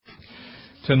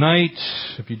Tonight,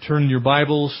 if you turn your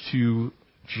Bibles to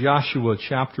Joshua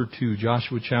chapter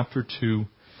 2,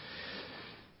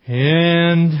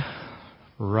 and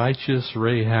righteous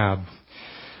Rahab.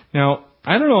 Now,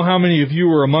 I don't know how many of you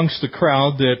are amongst the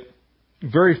crowd that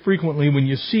very frequently when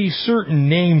you see certain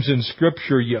names in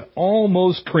Scripture, you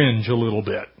almost cringe a little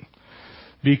bit.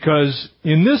 Because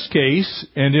in this case,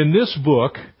 and in this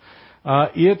book,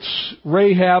 it's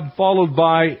Rahab followed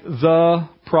by the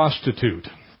prostitute.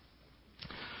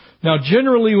 Now,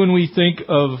 generally when we think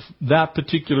of that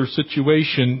particular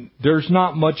situation, there's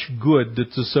not much good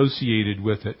that's associated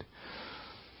with it.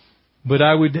 But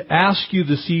I would ask you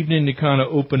this evening to kind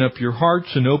of open up your hearts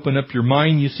and open up your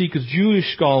mind. You see, because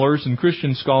Jewish scholars and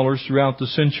Christian scholars throughout the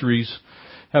centuries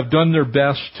have done their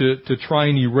best to try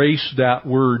and erase that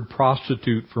word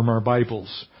prostitute from our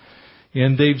Bibles.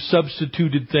 And they've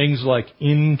substituted things like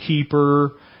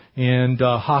innkeeper and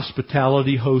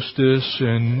hospitality hostess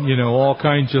and, all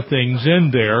kinds of things in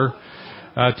there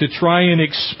to try and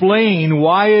explain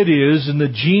why it is in the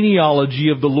genealogy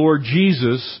of the Lord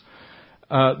Jesus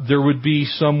there would be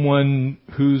someone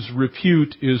whose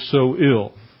repute is so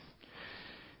ill.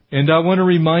 And I want to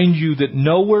remind you that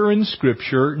nowhere in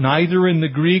Scripture, neither in the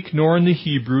Greek nor in the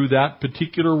Hebrew, that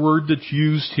particular word that's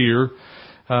used here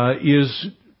is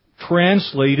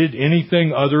translated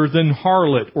anything other than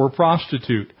harlot or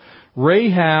prostitute.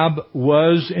 Rahab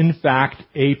was, in fact,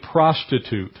 a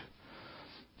prostitute.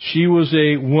 She was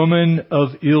a woman of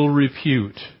ill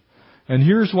repute. And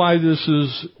here's why this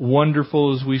is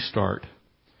wonderful as we start.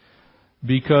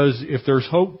 Because if there's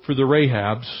hope for the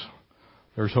Rahabs,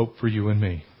 there's hope for you and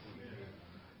me.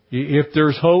 If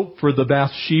there's hope for the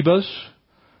Bathshebas,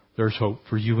 there's hope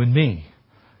for you and me.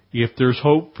 If there's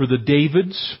hope for the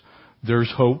Davids,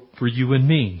 there's hope for you and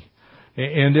me.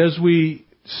 And as we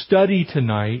study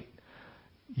tonight,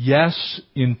 yes,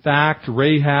 in fact,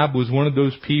 Rahab was one of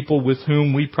those people with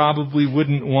whom we probably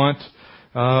wouldn't want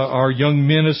our young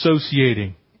men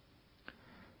associating.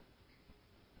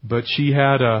 But she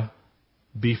had a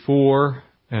before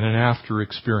and an after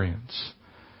experience.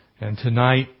 And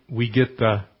tonight we get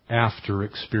the after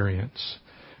experience.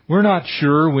 We're not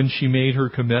sure when she made her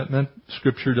commitment.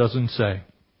 Scripture doesn't say.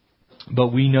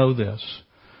 But we know this.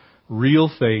 Real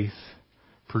faith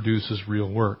produces real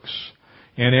works.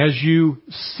 And as you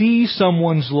see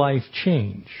someone's life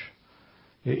change,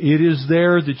 it is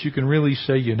there that you can really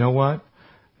say, you know what?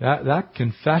 That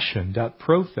confession, that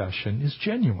profession is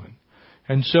genuine.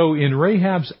 And so in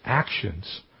Rahab's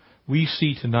actions, we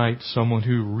see tonight someone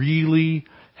who really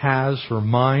has her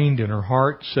mind and her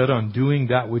heart set on doing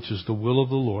that which is the will of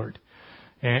the Lord.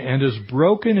 And as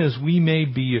broken as we may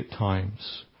be at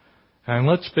times, and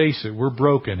let's face it, we're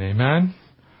broken, amen?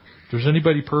 If there's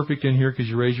anybody perfect in here, because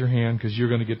you raise your hand, because you're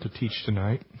going to get to teach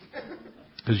tonight,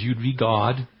 because you'd be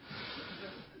God.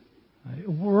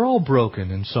 We're all broken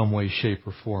in some way, shape,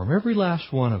 or form. Every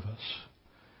last one of us.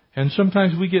 And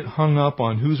sometimes we get hung up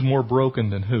on who's more broken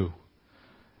than who.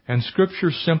 And Scripture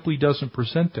simply doesn't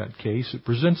present that case. It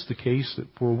presents the case that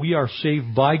for we are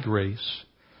saved by grace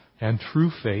and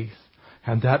through faith,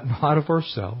 and that not of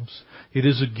ourselves. It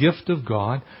is a gift of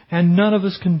God, and none of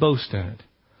us can boast in it.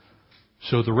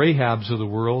 So the Rahabs of the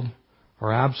world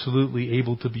are absolutely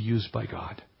able to be used by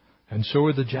God. And so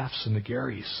are the Jeffs and the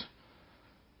Garys,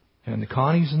 and the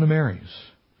Connies and the Marys.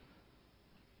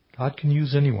 God can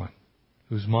use anyone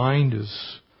whose mind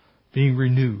is being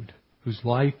renewed, whose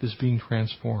life is being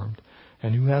transformed,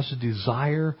 and who has a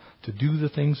desire to do the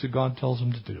things that God tells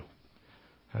them to do.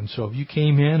 And so if you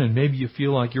came in and maybe you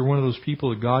feel like you're one of those people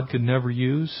that God could never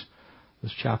use,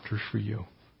 this chapter's for you.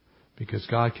 Because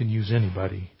God can use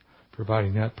anybody,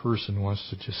 providing that person wants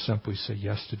to just simply say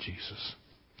yes to Jesus.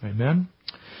 Amen?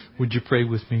 Would you pray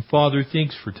with me? Father,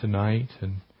 thanks for tonight.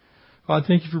 And God,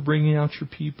 thank you for bringing out your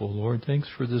people, Lord. Thanks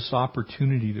for this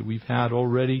opportunity that we've had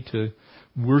already to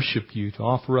worship you, to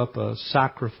offer up a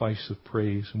sacrifice of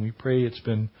praise. And we pray it's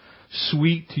been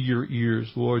sweet to your ears,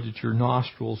 Lord, that your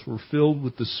nostrils were filled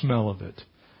with the smell of it.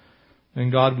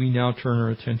 And God, we now turn our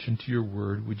attention to your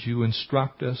word. Would you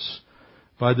instruct us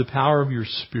by the power of your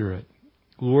Spirit?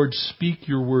 Lord, speak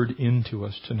your word into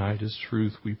us tonight as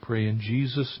truth. We pray in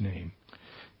Jesus' name.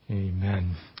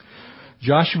 Amen.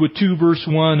 Joshua 2 verse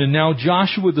 1, And now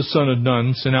Joshua the son of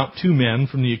Nun sent out 2 men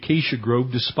from the acacia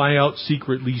grove to spy out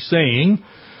secretly, saying,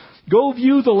 Go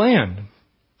view the land,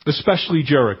 especially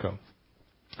Jericho.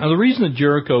 Now the reason that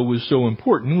Jericho was so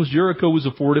important was Jericho was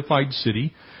a fortified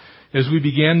city. As we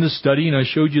began this study, and I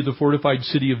showed you the fortified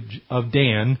city of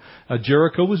Dan,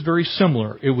 Jericho was very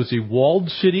similar. It was a walled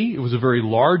city. It was a very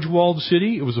large walled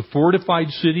city. It was a fortified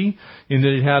city in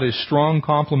that it had a strong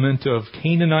complement of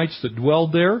Canaanites that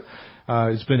dwelled there.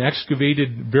 It's been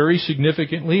excavated very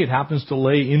significantly. It happens to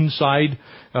lay inside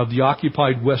of the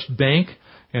occupied West Bank,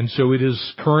 and so it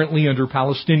is currently under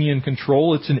Palestinian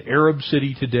control. It's an Arab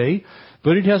city today,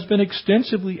 but it has been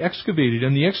extensively excavated,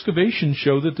 and the excavations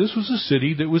show that this was a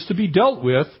city that was to be dealt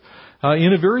with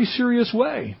in a very serious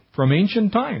way from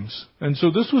ancient times. And so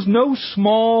this was no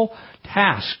small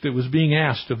task that was being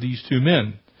asked of these two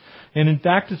men. And in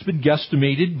fact, it's been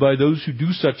guesstimated by those who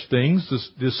do such things,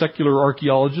 the secular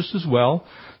archaeologists as well,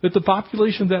 that the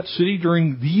population of that city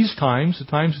during these times, the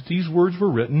times that these words were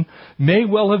written, may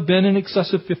well have been in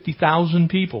excess of 50,000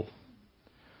 people.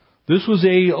 This was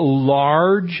a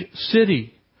large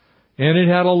city, and it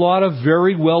had a lot of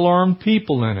very well-armed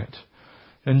people in it.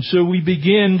 And so we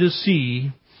begin to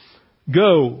see,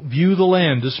 go, view the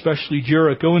land, especially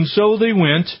Jericho. And so they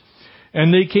went,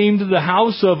 and they came to the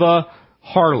house of a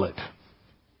harlot.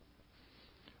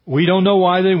 We don't know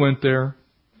why they went there.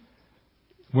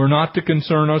 We're not to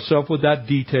concern ourselves with that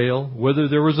detail. Whether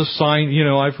there was a sign,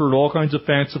 I've heard all kinds of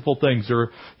fanciful things.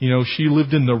 Or, she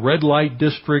lived in the red light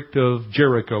district of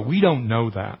Jericho. We don't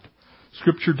know that.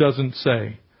 Scripture doesn't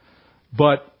say.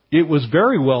 But it was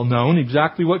very well known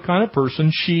exactly what kind of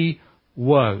person she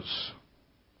was.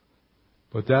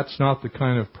 But that's not the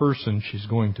kind of person she's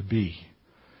going to be.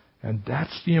 And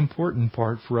that's the important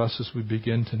part for us as we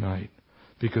begin tonight.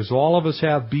 Because all of us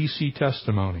have BC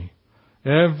testimony.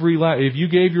 If you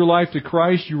gave your life to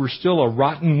Christ, you were still a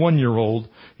rotten 1-year-old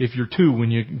if you're 2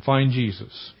 when you find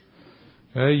Jesus.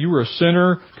 You were a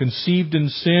sinner, conceived in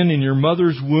sin in your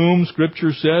mother's womb.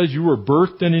 Scripture says you were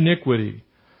birthed in iniquity.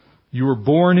 You were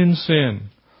born in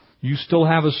sin. You still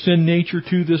have a sin nature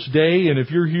to this day, and if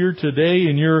you're here today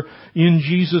and you're in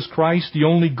Jesus Christ, the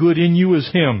only good in you is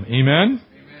Him. Amen?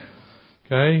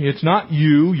 Okay? It's not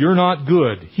you. You're not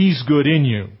good. He's good in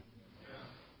you.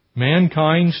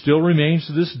 Mankind still remains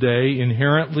to this day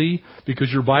inherently,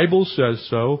 because your Bible says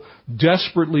so,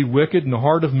 desperately wicked in the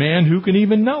heart of man. Who can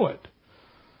even know it?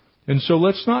 And so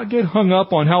let's not get hung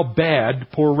up on how bad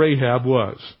poor Rahab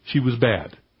was. She was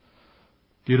bad.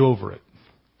 Get over it.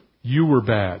 You were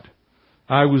bad.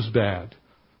 I was bad.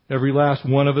 Every last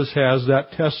one of us has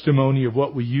that testimony of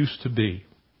what we used to be.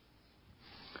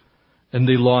 And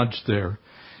they lodged there.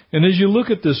 And as you look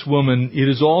at this woman, it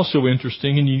is also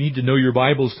interesting, and you need to know your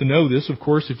Bibles to know this. Of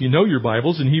course, if you know your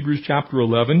Bibles, in Hebrews chapter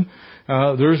 11,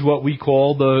 there's what we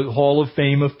call the Hall of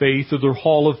Fame of Faith, or the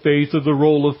Hall of Faith, or the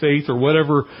Roll of Faith, or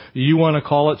whatever you want to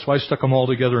call it. So I stuck them all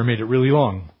together and made it really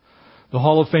long. The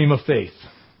Hall of Fame of Faith.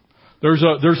 There's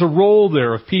a roll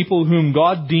there of people whom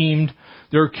God deemed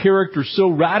their character so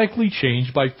radically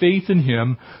changed by faith in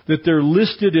Him that they're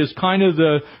listed as kind of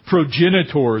the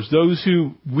progenitors, those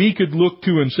who we could look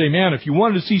to and say, man, if you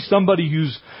wanted to see somebody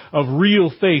who's of real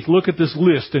faith, look at this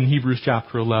list in Hebrews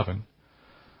chapter 11.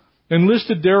 And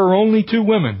listed there are only 2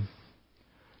 women.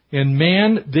 And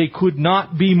man, they could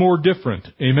not be more different.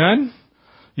 Amen?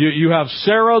 You have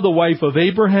Sarah, the wife of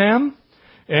Abraham,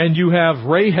 and you have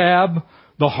Rahab,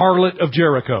 the harlot of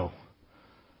Jericho.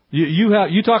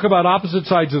 You talk about opposite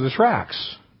sides of the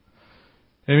tracks.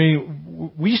 I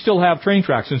mean, we still have train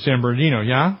tracks in San Bernardino,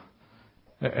 yeah?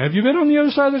 Have you been on the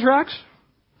other side of the tracks?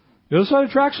 The other side of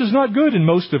the tracks is not good in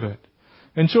most of it.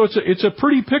 And so it's a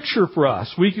pretty picture for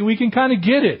us. We can kind of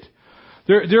get it.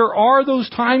 There are those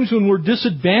times when we're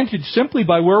disadvantaged simply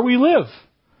by where we live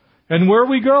and where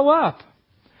we grow up.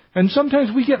 And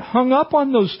sometimes we get hung up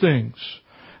on those things.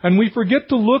 And we forget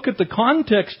to look at the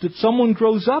context that someone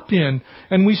grows up in.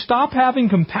 And we stop having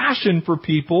compassion for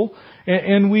people.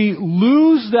 And we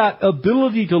lose that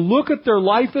ability to look at their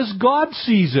life as God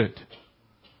sees it.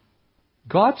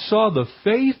 God saw the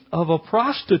faith of a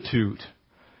prostitute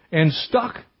and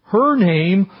stuck her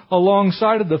name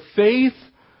alongside of the faith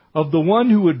of the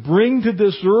one who would bring to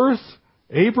this earth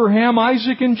Abraham,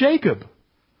 Isaac, and Jacob.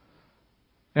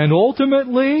 And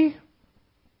ultimately,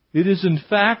 it is in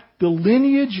fact the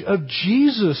lineage of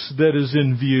Jesus that is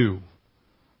in view.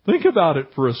 Think about it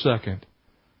for a second.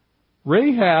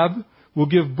 Rahab will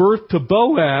give birth to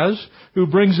Boaz, who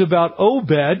brings about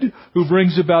Obed, who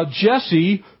brings about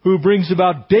Jesse, who brings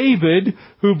about David,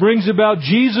 who brings about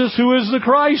Jesus, who is the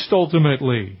Christ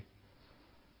ultimately.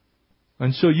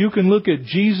 And so you can look at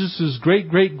Jesus'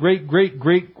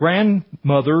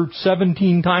 great-great-great-great-great-grandmother,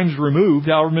 17 times removed,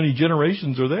 however many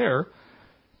generations are there,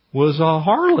 was a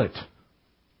harlot.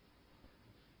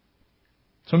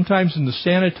 Sometimes in the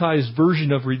sanitized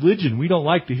version of religion, we don't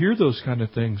like to hear those kind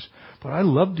of things. But I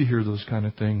love to hear those kind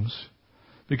of things.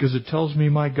 Because it tells me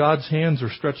my God's hands are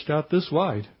stretched out this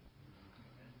wide.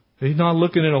 He's not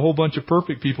looking at a whole bunch of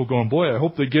perfect people going, boy, I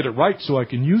hope they get it right so I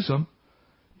can use them.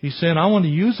 He's saying, I want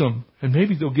to use them, and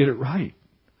maybe they'll get it right.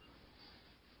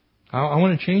 I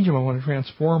want to change him. I want to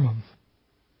transform him.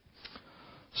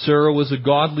 Sarah was a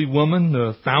godly woman,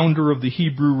 the founder of the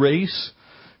Hebrew race.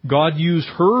 God used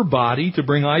her body to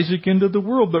bring Isaac into the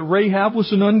world, but Rahab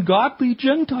was an ungodly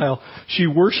Gentile. She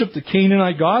worshipped the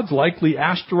Canaanite gods, likely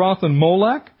Ashtaroth and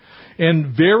Molech.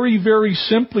 And very, very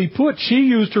simply put, she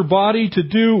used her body to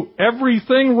do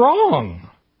everything wrong.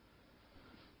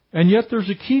 And yet there's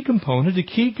a key component, a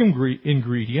key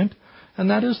ingredient, and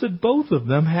that is that both of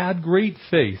them had great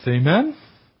faith. Amen?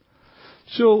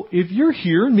 So if you're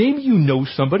here, maybe you know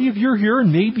somebody. If you're here,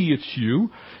 and maybe it's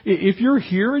you. If you're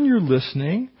here and you're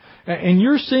listening, and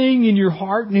you're saying in your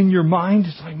heart and in your mind,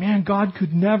 it's like, man, God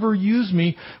could never use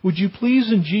me. Would you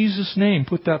please, in Jesus' name,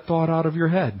 put that thought out of your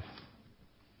head?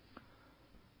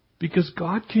 Because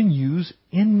God can use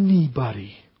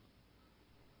anybody.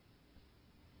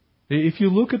 If you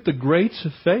look at the greats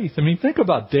of faith, I mean, think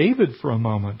about David for a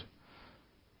moment.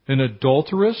 An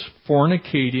adulterous,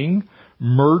 fornicating,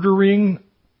 murdering,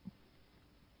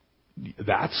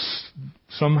 that's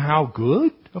somehow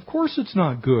good? Of course it's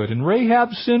not good. And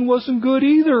Rahab's sin wasn't good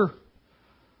either.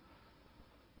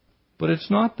 But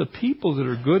it's not the people that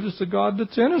are good, it's the God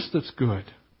that's in us that's good.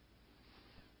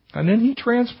 And then He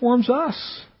transforms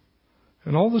us.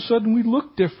 And all of a sudden we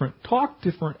look different, talk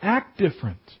different, act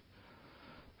different.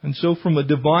 And so from a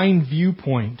divine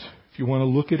viewpoint, if you want to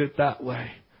look at it that way,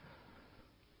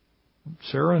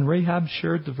 Sarah and Rahab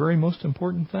shared the very most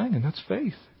important thing, and that's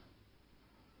faith.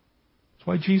 That's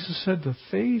why Jesus said the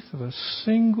faith of a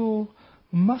single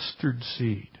mustard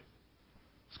seed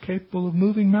is capable of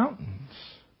moving mountains.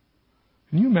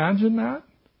 Can you imagine that?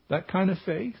 That kind of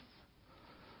faith?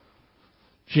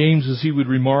 James, as he would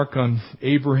remark on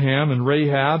Abraham and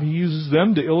Rahab, he uses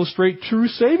them to illustrate true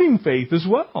saving faith as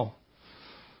well.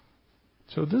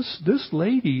 So this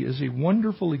lady is a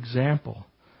wonderful example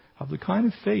of the kind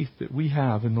of faith that we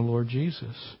have in the Lord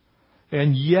Jesus.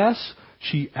 And yes,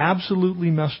 she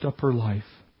absolutely messed up her life.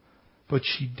 But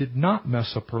she did not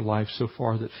mess up her life so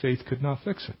far that faith could not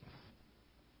fix it.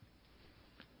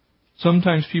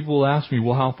 Sometimes people will ask me,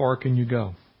 well, how far can you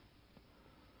go?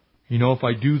 You know, if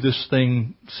I do this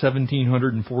thing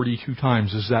 1,742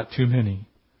 times, is that too many?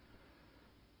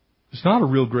 It's not a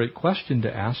real great question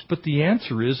to ask, but the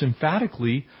answer is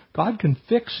emphatically, God can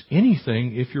fix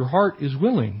anything if your heart is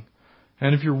willing.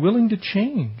 And if you're willing to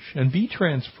change and be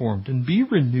transformed and be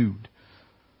renewed.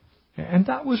 And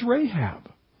that was Rahab.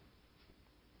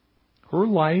 Her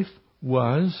life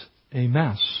was a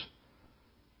mess.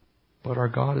 But our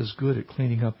God is good at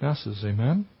cleaning up messes.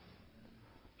 Amen?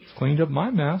 He's cleaned up my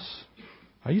mess.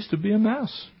 I used to be a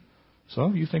mess. Some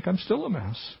of you think I'm still a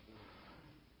mess.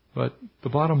 But the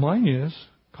bottom line is,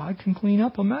 God can clean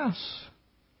up a mess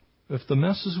if the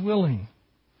mess is willing.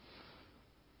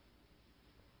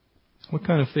 What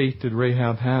kind of faith did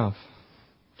Rahab have?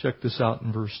 Check this out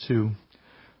in verse 2.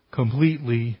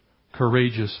 Completely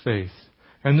courageous faith.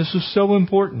 And this is so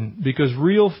important because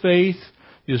real faith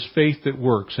is faith that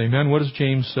works. Amen? What does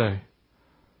James say?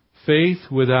 Faith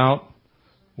without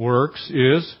works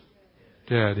is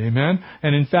dead. Amen?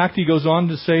 And in fact, he goes on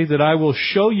to say that I will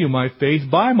show you my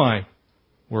faith by my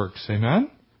works.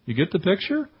 Amen? You get the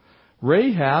picture?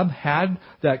 Rahab had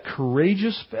that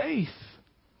courageous faith.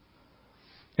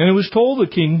 And it was told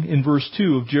the king in verse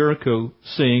 2 of Jericho,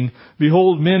 saying,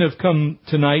 Behold, men have come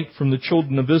tonight from the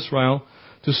children of Israel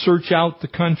to search out the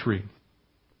country.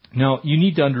 Now, you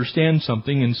need to understand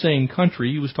something. In saying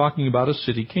country, he was talking about a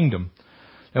city kingdom.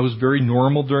 That was very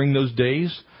normal during those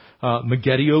days.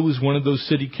 Megiddo was one of those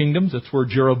city kingdoms. That's where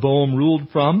Jeroboam ruled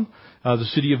from. The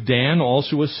city of Dan,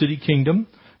 also a city kingdom.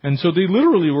 And so they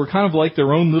literally were kind of like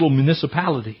their own little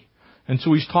municipality. And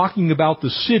so he's talking about the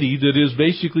city that is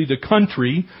basically the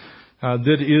country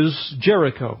that is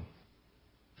Jericho.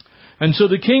 And so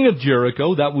the king of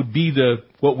Jericho, that would be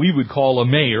what we would call a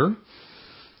mayor,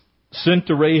 sent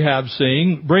to Rahab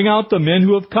saying, Bring out the men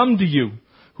who have come to you,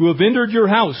 who have entered your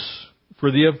house,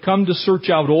 for they have come to search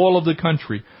out all of the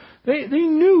country. They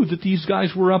knew that these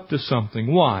guys were up to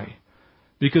something. Why?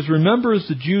 Because remember, as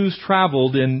the Jews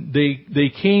traveled and they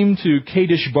came to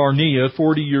Kadesh Barnea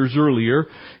 40 years earlier,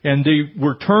 and they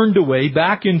were turned away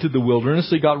back into the wilderness.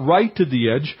 They got right to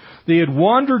the edge. They had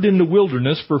wandered in the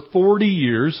wilderness for 40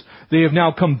 years. They have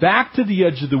now come back to the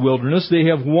edge of the wilderness. They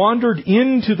have wandered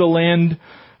into the land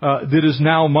that is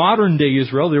now modern-day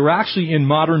Israel. They were actually in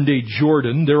modern-day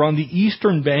Jordan. They're on the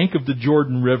eastern bank of the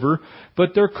Jordan River.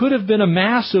 But there could have been a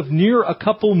mass of near a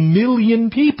couple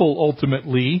million people,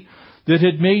 ultimately, that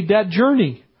had made that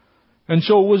journey. And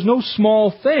so it was no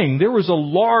small thing. There was a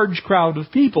large crowd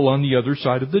of people on the other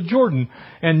side of the Jordan.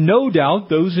 And no doubt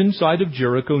those inside of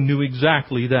Jericho knew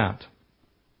exactly that.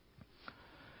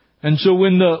 And so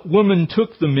when the woman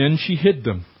took the men, she hid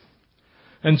them.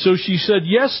 And so she said,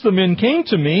 yes, the men came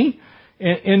to me.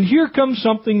 And here comes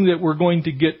something that we're going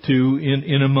to get to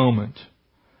in a moment.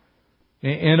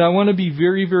 And I want to be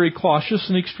very, very cautious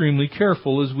and extremely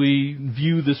careful as we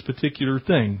view this particular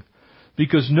thing.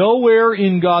 Because nowhere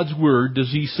in God's Word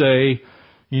does He say,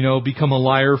 become a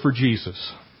liar for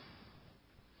Jesus.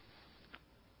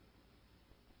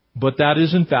 But that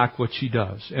is in fact what she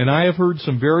does. And I have heard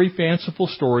some very fanciful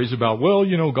stories about,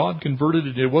 God converted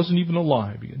it. It wasn't even a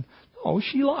lie. No,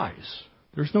 she lies.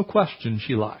 There's no question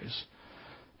she lies.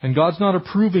 And God's not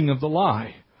approving of the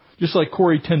lie. Just like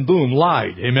Corrie ten Boom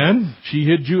lied. Amen? She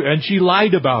hid you and she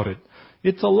lied about it.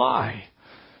 It's a lie.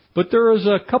 But there is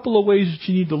a couple of ways that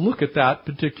you need to look at that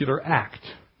particular act.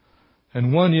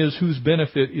 And one is, whose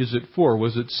benefit is it for?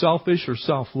 Was it selfish or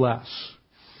selfless?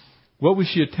 What was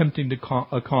she attempting to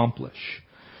accomplish?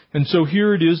 And so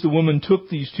here it is, the woman took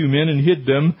these two men and hid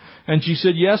them, and she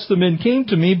said, yes, the men came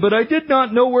to me, but I did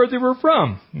not know where they were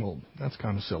from. Well, that's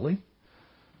kind of silly.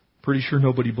 Pretty sure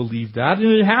nobody believed that.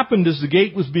 And it happened as the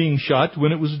gate was being shut,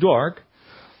 when it was dark,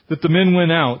 that the men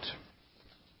went out.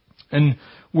 And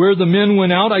where the men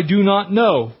went out, I do not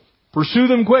know. Pursue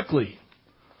them quickly.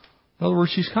 In other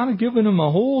words, she's kind of giving them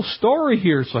a whole story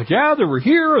here. It's like, yeah, they were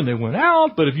here and they went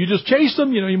out, but if you just chase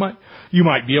them, you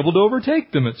might be able to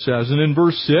overtake them, it says. And in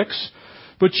verse 6,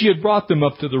 but she had brought them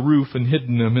up to the roof and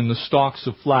hidden them in the stalks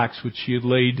of flax which she had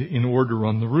laid in order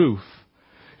on the roof.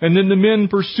 And then the men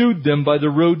pursued them by the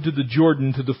road to the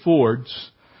Jordan to the fords.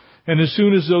 And as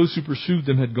soon as those who pursued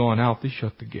them had gone out, they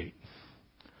shut the gate.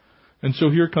 And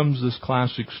so here comes this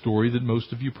classic story that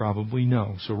most of you probably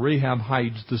know. So Rahab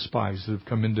hides the spies that have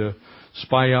come in to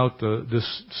spy out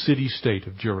this city-state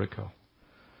of Jericho.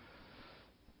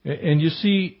 And you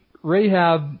see,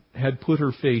 Rahab had put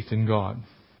her faith in God.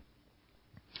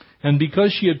 And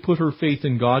because she had put her faith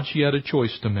in God, she had a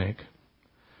choice to make.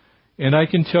 And I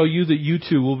can tell you that you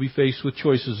too will be faced with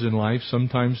choices in life,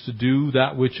 sometimes to do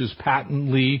that which is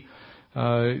patently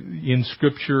in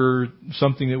Scripture,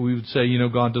 something that we would say,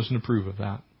 God doesn't approve of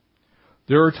that.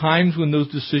 There are times when those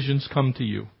decisions come to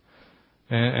you.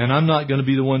 And I'm not going to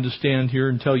be the one to stand here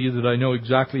and tell you that I know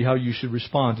exactly how you should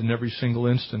respond in every single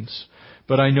instance.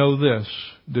 But I know this,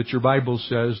 that your Bible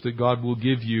says that God will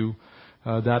give you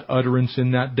that utterance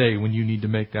in that day when you need to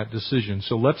make that decision.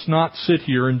 So let's not sit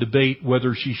here and debate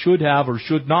whether she should have or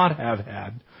should not have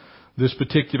had this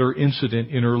particular incident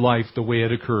in her life the way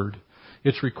it occurred.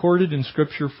 It's recorded in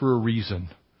Scripture for a reason.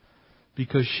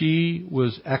 Because she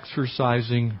was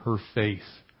exercising her faith.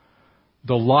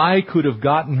 The lie could have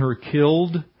gotten her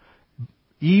killed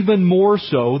even more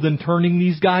so than turning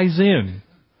these guys in.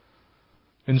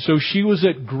 And so she was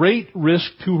at great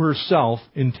risk to herself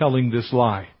in telling this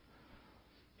lie.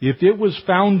 If it was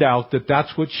found out that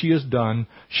that's what she has done,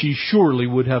 she surely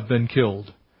would have been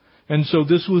killed. And so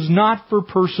this was not for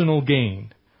personal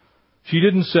gain. She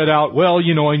didn't set out,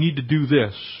 I need to do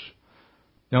this.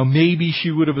 Now maybe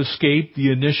she would have escaped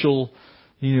the initial,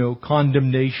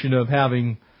 condemnation of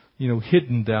having,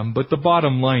 hidden them. But the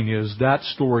bottom line is that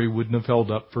story wouldn't have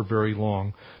held up for very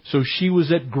long. So she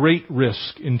was at great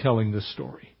risk in telling this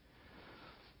story.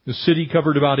 The city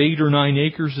covered about 8 or 9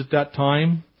 acres at that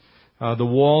time. The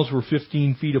walls were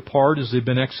 15 feet apart as they've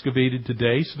been excavated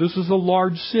today. So this is a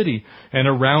large city. And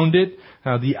around it,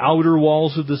 the outer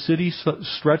walls of the city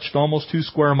stretched almost 2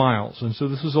 square miles. And so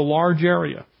this is a large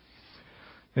area.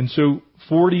 And so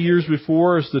 40 years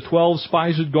before, as the 12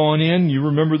 spies had gone in, you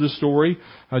remember the story,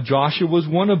 Joshua was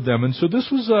one of them. And so this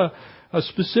was a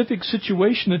specific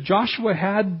situation that Joshua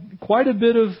had quite a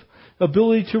bit of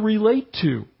ability to relate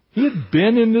to. He had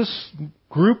been in this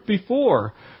group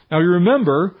before. Now you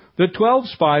remember that 12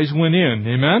 spies went in,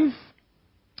 amen?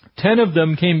 10 of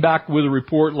them came back with a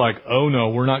report like, oh no,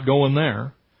 we're not going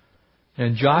there.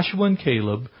 And Joshua and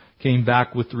Caleb came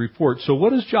back with the report. So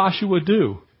what does Joshua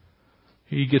do?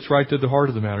 He gets right to the heart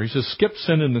of the matter. He says, skip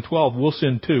sending the 12, we'll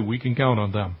send 2. We can count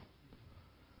on them.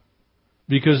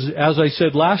 Because as I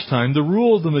said last time, the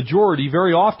rule of the majority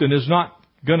very often is not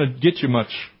going to get you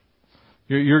much.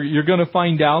 You're going to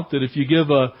find out that if you give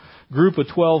a group of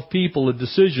 12 people a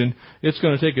decision, it's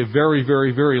going to take a very,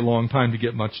 very, very long time to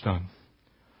get much done.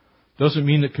 Doesn't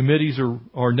mean that committees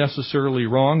are necessarily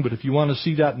wrong, but if you want to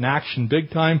see that in action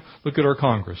big time, look at our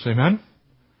Congress. Amen?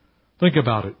 Think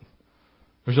about it.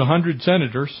 There's 100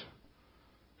 senators.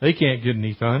 They can't get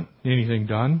anything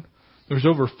done. There's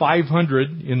over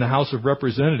 500 in the House of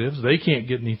Representatives. They can't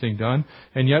get anything done.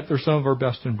 And yet they're some of our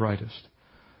best and brightest.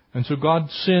 And so God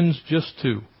sends just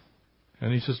 2.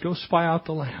 And He says, go spy out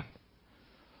the land.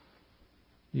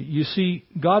 You see,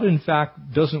 God in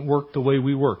fact doesn't work the way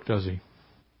we work, does He?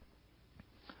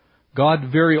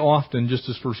 God very often, just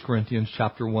as 1 Corinthians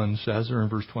chapter 1 says, or in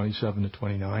verse 27 to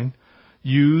 29,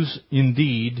 use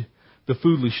indeed the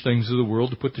foolish things of the world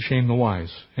to put to shame the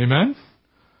wise. Amen?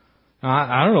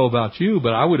 I don't know about you,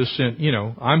 but I would have sent,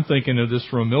 I'm thinking of this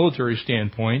from a military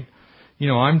standpoint.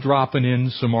 I'm dropping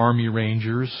in some Army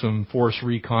Rangers, some Force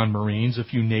Recon Marines, a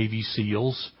few Navy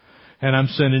SEALs, and I'm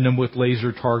sending them with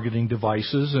laser targeting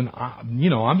devices, and,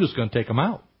 I'm just going to take them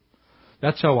out.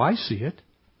 That's how I see it.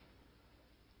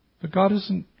 But God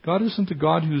isn't a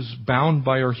God who's bound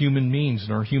by our human means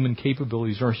and our human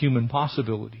capabilities, our human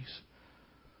possibilities.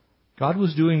 God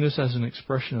was doing this as an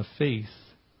expression of faith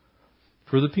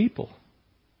for the people.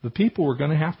 The people were going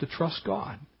to have to trust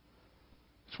God.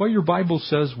 That's why your Bible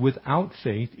says without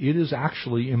faith, it is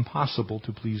actually impossible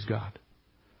to please God.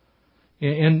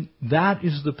 And that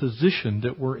is the position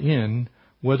that we're in,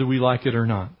 whether we like it or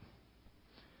not.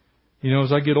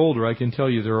 As I get older, I can tell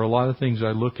you there are a lot of things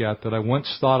I look at that I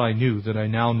once thought I knew that I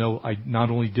now know I not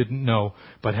only didn't know,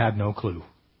 but had no clue.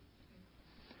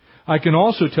 I can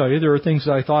also tell you there are things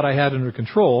that I thought I had under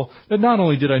control that not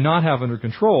only did I not have under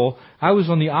control, I was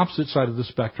on the opposite side of the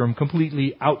spectrum,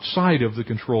 completely outside of the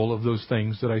control of those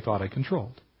things that I thought I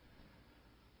controlled.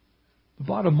 The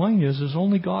bottom line is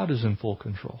only God is in full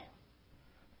control.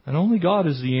 And only God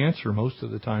is the answer most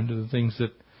of the time to the things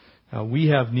that we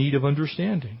have need of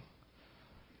understanding.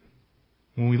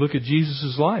 When we look at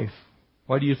Jesus' life,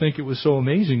 why do you think it was so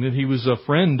amazing that he was a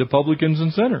friend to publicans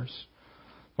and sinners?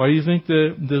 Why do you think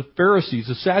the Pharisees,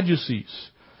 the Sadducees,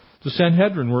 the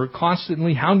Sanhedrin were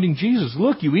constantly hounding Jesus?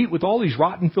 Look, you eat with all these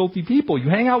rotten, filthy people. You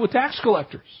hang out with tax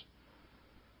collectors.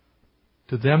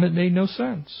 To them it made no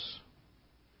sense.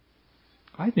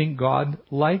 I think God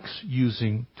likes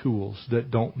using tools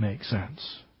that don't make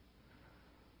sense.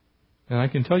 And I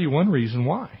can tell you one reason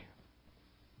why.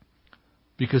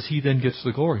 Because He then gets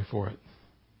the glory for it.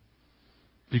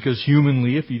 Because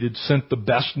humanly, if He'd sent the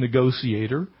best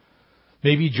negotiator,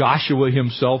 maybe Joshua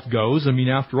himself goes.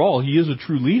 After all, he is a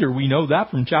true leader. We know that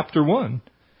from chapter 1.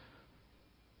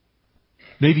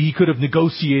 Maybe he could have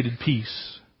negotiated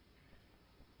peace.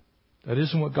 That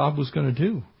isn't what God was going to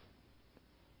do.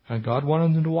 And God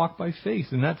wanted them to walk by faith,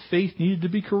 and that faith needed to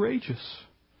be courageous.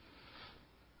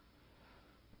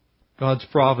 God's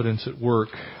providence at work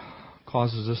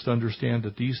causes us to understand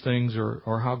that these things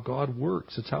are how God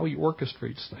works. It's how He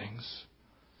orchestrates things.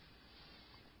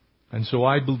 And so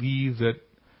I believe that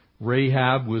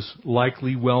Rahab was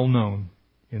likely well known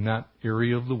in that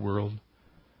area of the world.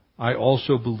 I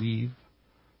also believe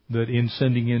that in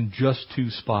sending in just 2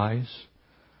 spies,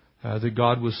 that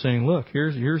God was saying, look,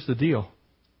 here's the deal.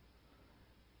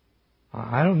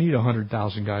 I don't need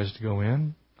 100,000 guys to go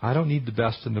in. I don't need the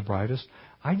best and the brightest.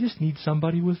 I just need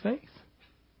somebody with faith.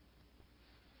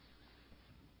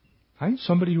 I need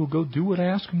somebody who will go do what I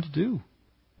ask him to do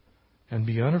and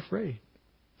be unafraid.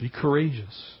 Be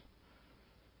courageous.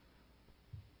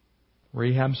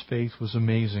 Rahab's faith was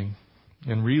amazing.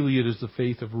 And really it is the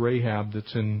faith of Rahab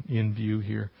that's in view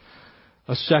here.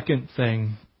 A second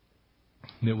thing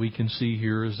that we can see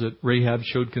here is that Rahab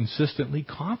showed consistently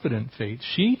confident faith.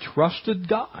 She trusted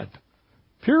God.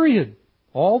 Period.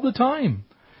 All the time.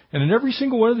 And in every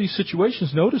single one of these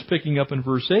situations, notice picking up in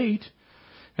verse 8,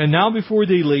 and now before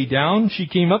they lay down, she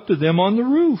came up to them on the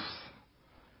roof.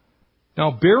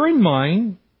 Now bear in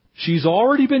mind, she's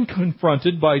already been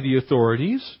confronted by the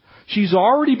authorities. She's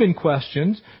already been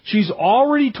questioned. She's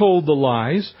already told the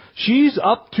lies. She's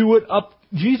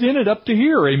she's in it up to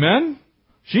here. Amen?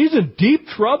 She's in deep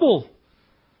trouble.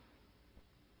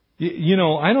 I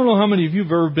don't know how many of you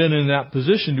have ever been in that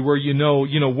position to where you know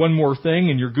one more thing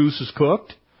and your goose is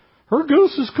cooked. Her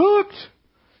goose is cooked.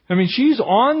 She's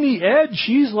on the edge.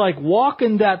 She's like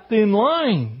walking that thin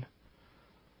line.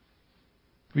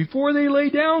 Before they lay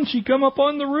down, she come up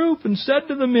on the roof and said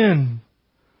to the men,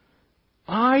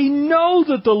 I know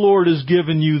that the Lord has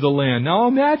given you the land. Now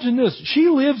imagine this. She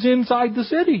lives inside the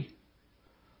city.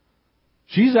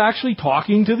 She's actually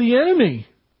talking to the enemy.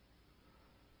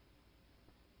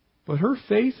 But her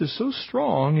faith is so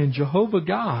strong in Jehovah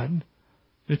God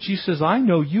that she says, I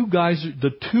know you guys,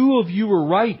 the 2 of you are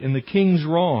right and the king's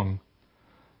wrong.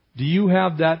 Do you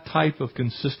have that type of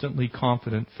consistently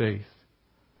confident faith?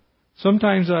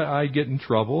 Sometimes I get in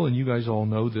trouble, and you guys all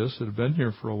know this that have been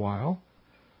here for a while,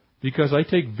 because I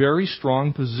take very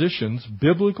strong positions,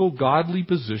 biblical, godly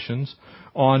positions,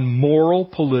 on moral,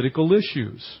 political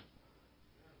issues.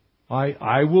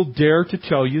 I will dare to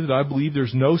tell you that I believe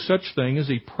there's no such thing as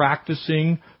a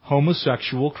practicing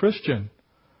homosexual Christian.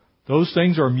 Those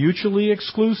things are mutually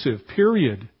exclusive,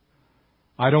 period.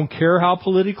 I don't care how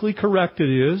politically correct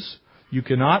it is. You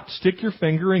cannot stick your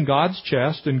finger in God's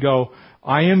chest and go,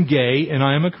 I am gay and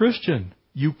I am a Christian.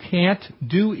 You can't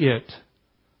do it.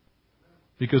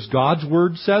 Because God's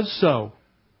Word says so.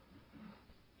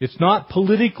 It's not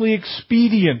politically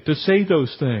expedient to say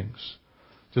those things.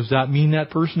 Does that mean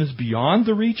that person is beyond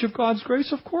the reach of God's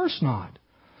grace? Of course not.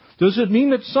 Does it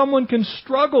mean that someone can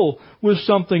struggle with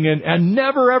something and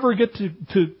never ever get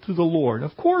to the Lord?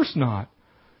 Of course not.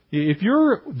 If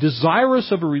you're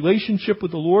desirous of a relationship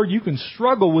with the Lord, you can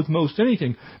struggle with most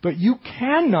anything. But you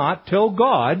cannot tell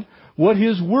God what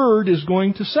His Word is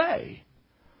going to say.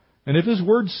 And if His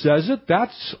Word says it,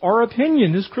 that's our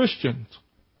opinion as Christians.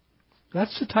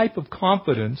 That's the type of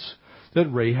confidence that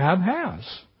Rahab has.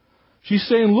 She's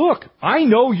saying, look, I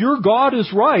know your God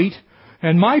is right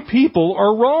and my people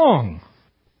are wrong.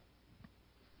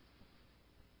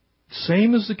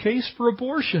 Same is the case for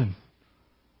abortion.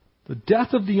 The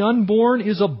death of the unborn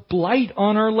is a blight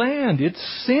on our land.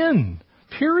 It's sin.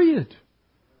 Period.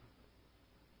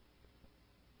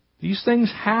 These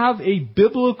things have a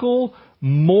biblical,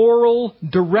 moral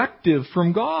directive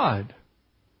from God.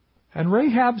 And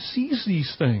Rahab sees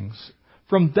these things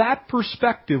from that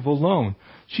perspective alone.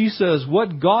 She says,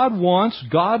 what God wants,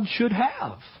 God should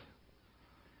have.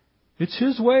 It's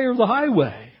His way or the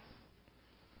highway.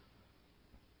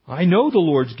 I know the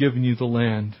Lord's given you the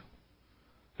land,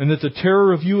 and that the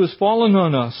terror of you has fallen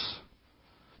on us,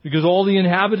 because all the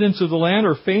inhabitants of the land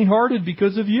are faint-hearted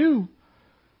because of you.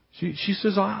 She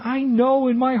says, I know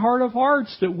in my heart of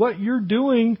hearts that what you're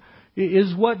doing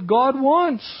is what God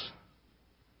wants.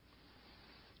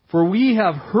 For we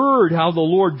have heard how the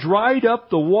Lord dried up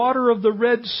the water of the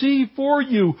Red Sea for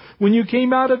you when you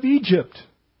came out of Egypt.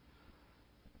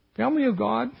 Family of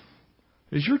God,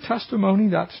 is your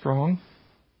testimony that strong?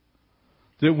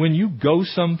 That when you go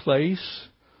someplace,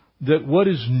 that what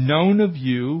is known of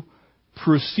you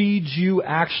precedes you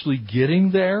actually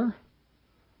getting there?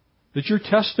 That your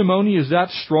testimony is that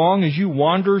strong as you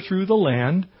wander through the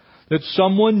land, that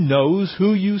someone knows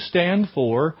who you stand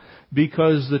for,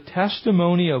 because the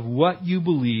testimony of what you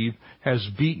believe has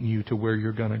beaten you to where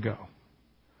you're going to go.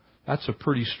 That's a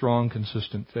pretty strong,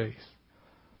 consistent faith.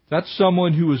 That's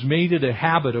someone who has made it a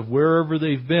habit of wherever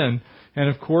they've been. And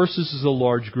of course, this is a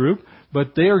large group,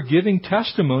 but they are giving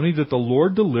testimony that the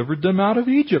Lord delivered them out of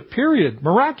Egypt, period,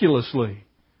 miraculously.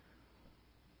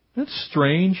 It's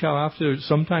strange how after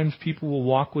sometimes people will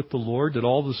walk with the Lord, that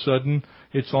all of a sudden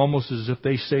it's almost as if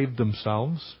they saved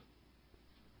themselves.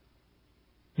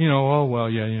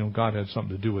 God had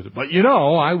something to do with it. But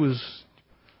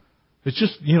it's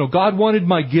just, God wanted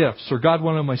my gifts, or God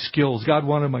wanted my skills, God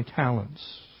wanted my talents.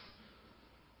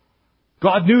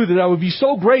 God knew that I would be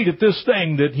so great at this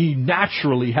thing that He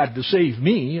naturally had to save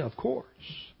me, of course.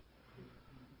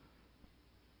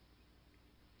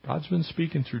 God's been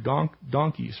speaking through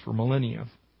donkeys for millennia.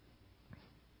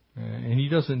 And He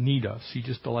doesn't need us. He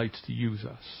just delights to use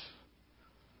us.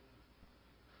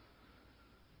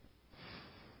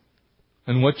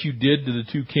 And what you did to the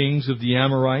two kings of the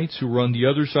Amorites who were on the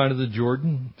other side of the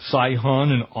Jordan,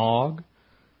 Sihon and Og,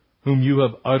 whom you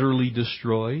have utterly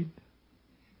destroyed.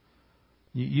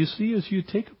 You see, as you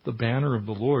take up the banner of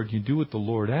the Lord, you do what the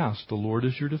Lord asks. The Lord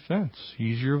is your defense.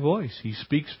 He's your voice. He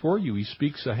speaks for you. He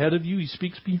speaks ahead of you. He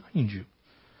speaks behind you.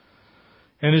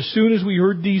 And as soon as we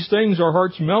heard these things, our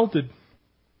hearts melted.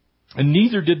 And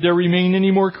neither did there remain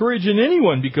any more courage in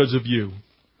anyone because of you.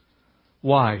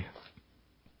 Why?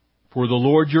 For the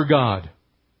Lord your God.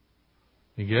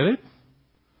 You get it?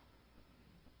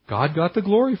 God got the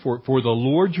glory for it. For the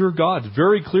Lord your God. It's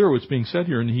very clear what's being said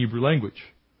here in the Hebrew language.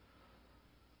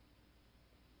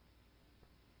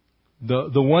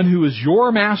 The one who is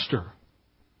your master,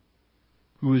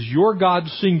 who is your God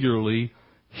singularly,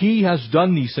 He has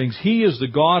done these things. He is the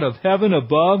God of heaven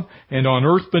above and on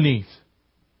earth beneath.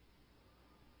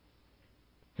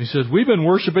 He says, we've been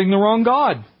worshiping the wrong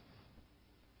God.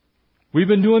 We've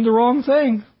been doing the wrong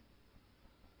thing.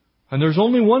 And there's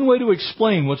only one way to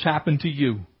explain what's happened to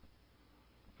you.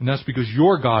 And that's because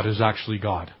your God is actually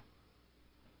God.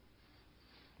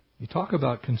 You talk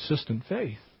about consistent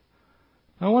faith.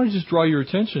 I want to just draw your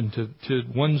attention to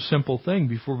one simple thing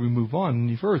before we move on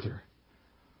any further.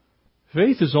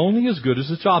 Faith is only as good as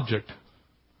its object.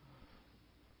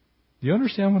 Do you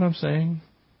understand what I'm saying?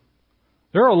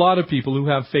 There are a lot of people who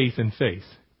have faith in faith.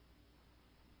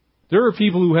 There are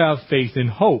people who have faith in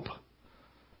hope.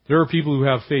 There are people who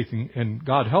have faith in, and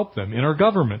God help them, in our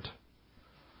government.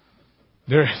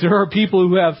 There are people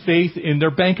who have faith in their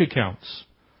bank accounts.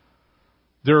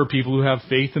 There are people who have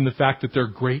faith in the fact that they're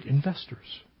great investors.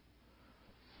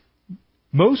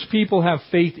 Most people have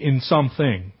faith in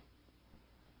something.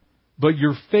 But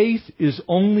your faith is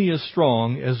only as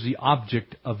strong as the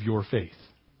object of your faith.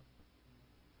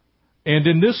 And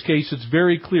in this case, it's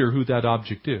very clear who that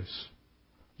object is.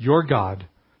 Your God.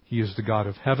 He is the God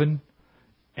of heaven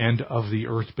and of the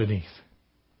earth beneath.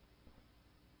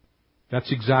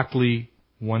 That's exactly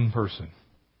one person.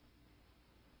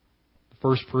 The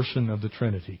first person of the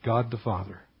Trinity, God the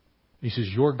Father. He says,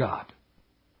 your God.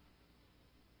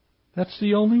 That's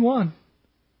the only one.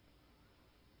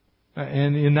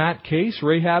 And in that case,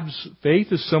 Rahab's faith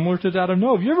is similar to that of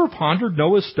Noah. Have you ever pondered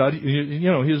Noah's study,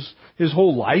 his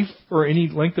whole life or any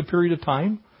length of period of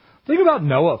time? Think about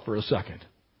Noah for a second.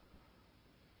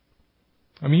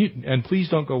 And please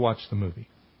don't go watch the movie.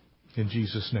 In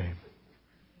Jesus' name.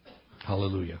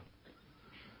 Hallelujah.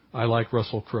 I like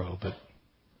Russell Crowe, but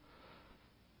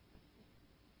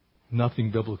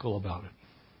nothing biblical about it.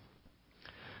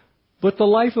 But the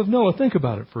life of Noah, think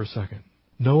about it for a second.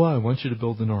 Noah, I want you to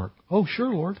build an ark. Oh,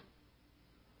 sure, Lord.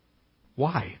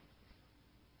 Why?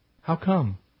 How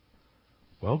come?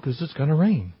 Well, because it's going to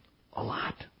rain. A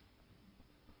lot.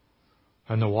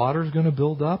 And the water's going to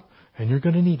build up, and you're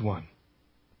going to need one.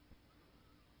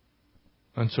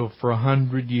 And so for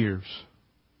 100 years,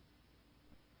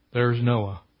 there's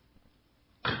Noah.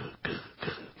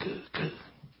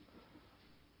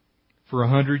 For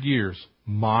 100 years,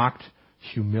 mocked,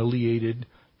 humiliated,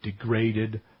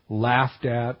 degraded, laughed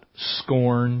at,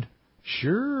 scorned.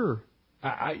 Sure.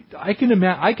 I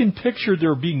can picture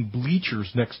there being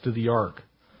bleachers next to the ark.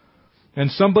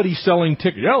 And somebody selling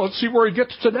tickets. Yeah, let's see where he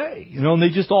gets today. And they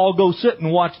just all go sit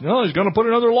and watch. No, he's going to put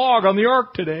another log on the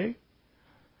ark today.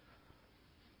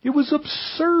 It was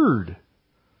absurd.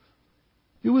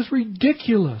 It was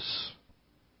ridiculous.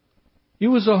 It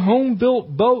was a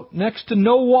home-built boat next to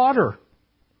no water.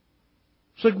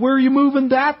 It's like, where are you moving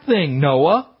that thing,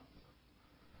 Noah?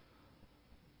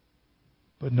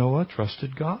 But Noah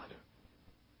trusted God.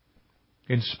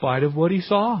 In spite of what he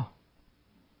saw.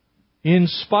 In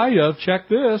spite of, check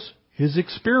this, his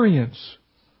experience.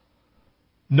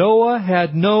 Noah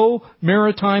had no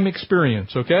maritime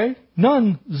experience, okay?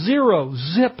 None. Zero.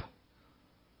 Zip.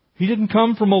 He didn't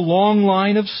come from a long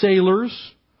line of sailors.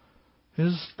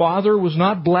 His father was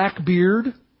not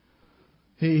Blackbeard.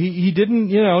 He didn't,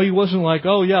 he wasn't like,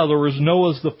 oh yeah, there was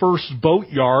Noah's the first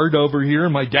boatyard over here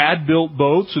and my dad built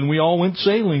boats and we all went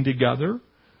sailing together.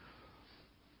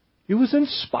 It was in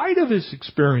spite of his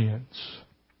experience.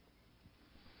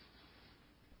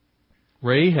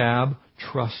 Rahab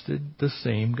trusted the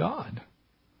same God.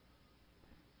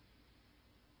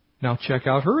 Now check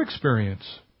out her experience.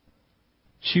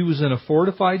 She was in a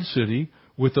fortified city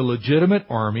with a legitimate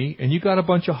army, and you got a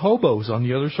bunch of hobos on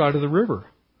the other side of the river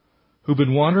who've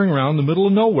been wandering around the middle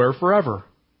of nowhere forever.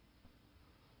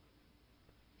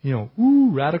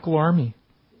 Radical army.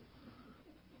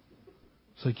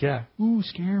 It's like, yeah,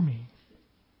 scare me.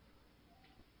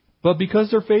 But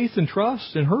because their faith and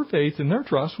trust, and her faith and their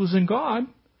trust was in God,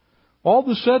 all of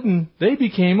a sudden they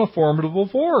became a formidable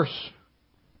force.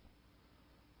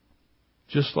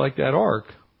 Just like that ark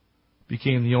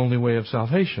became the only way of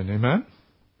salvation. Amen?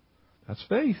 That's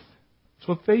faith. That's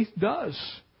what faith does.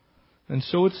 And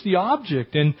so it's the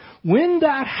object. And when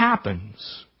that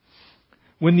happens,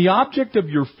 when the object of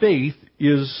your faith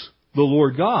is the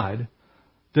Lord God,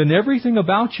 then everything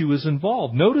about you is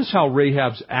involved. Notice how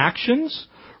Rahab's actions,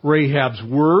 Rahab's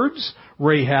words,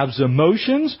 Rahab's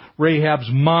emotions, Rahab's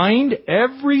mind,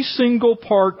 every single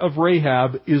part of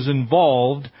Rahab is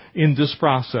involved in this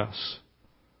process.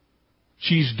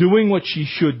 She's doing what she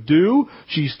should do.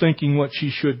 She's thinking what she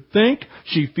should think.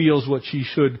 She feels what she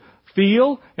should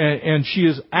feel. And she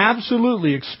is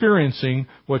absolutely experiencing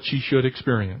what she should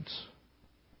experience.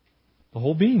 The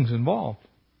whole being's involved.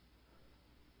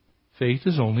 Faith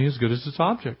is only as good as its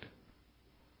object.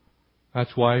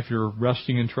 That's why if you're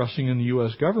resting and trusting in the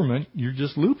U.S. government, you're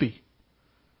just loopy.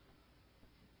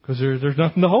 Because there's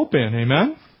nothing to hope in.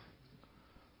 Amen?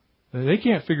 They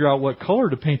can't figure out what color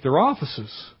to paint their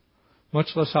offices. Much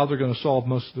less how they're going to solve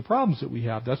most of the problems that we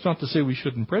have. That's not to say we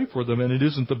shouldn't pray for them, and it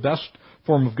isn't the best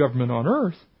form of government on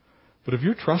earth. But if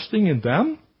you're trusting in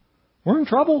them, we're in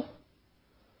trouble.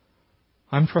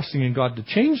 I'm trusting in God to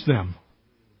change them.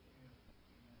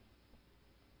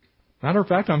 Matter of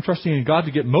fact, I'm trusting in God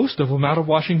to get most of them out of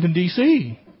Washington,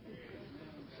 D.C.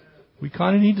 We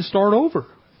kind of need to start over.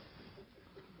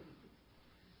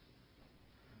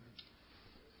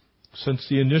 Since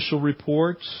the initial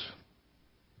reports,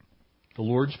 the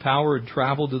Lord's power had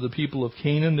traveled to the people of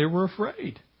Canaan, they were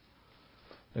afraid.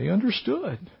 They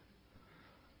understood.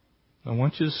 I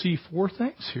want you to see 4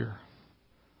 things here.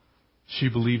 She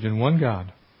believed in one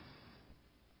God.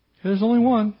 There's only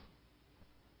one.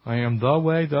 I am the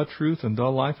way, the truth, and the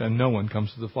life, and no one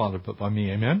comes to the Father but by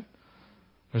me. Amen?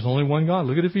 There's only one God.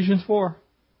 Look at Ephesians 4.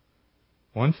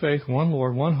 One faith, one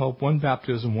Lord, one hope, one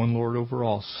baptism, one Lord over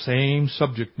all. Same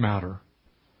subject matter.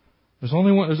 There's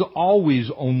always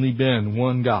only been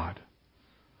one God.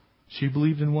 She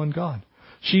believed in one God.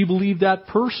 She believed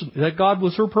that God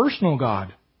was her personal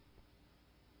God.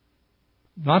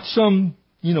 Not some,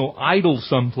 idol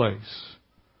someplace.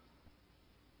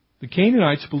 The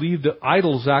Canaanites believed that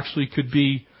idols actually could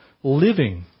be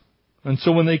living. And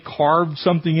so when they carved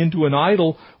something into an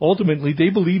idol, ultimately they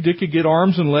believed it could get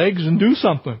arms and legs and do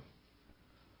something.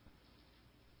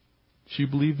 She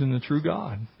believed in the true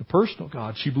God, the personal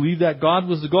God. She believed that God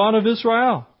was the God of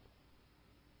Israel.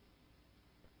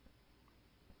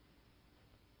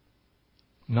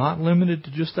 Not limited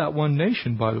to just that one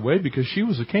nation, by the way, because she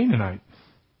was a Canaanite.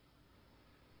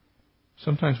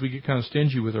 Sometimes we get kind of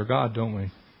stingy with our God, don't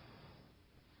we?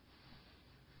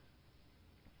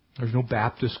 There's no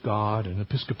Baptist God and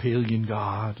Episcopalian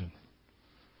God and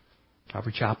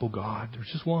Calvary Chapel God. There's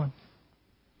just one.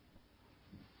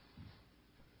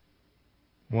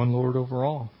 One Lord over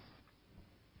all.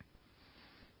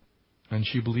 And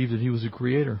she believed that He was a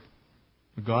creator,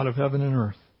 the God of heaven and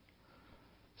earth.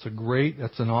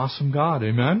 That's an awesome God.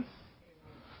 Amen?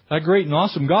 That great and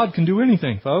awesome God can do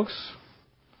anything, folks.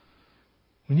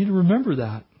 We need to remember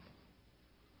that.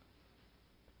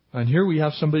 And here we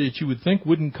have somebody that you would think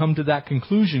wouldn't come to that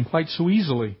conclusion quite so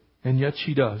easily, and yet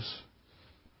she does.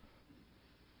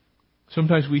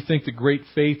 Sometimes we think that great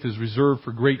faith is reserved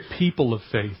for great people of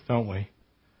faith, don't we?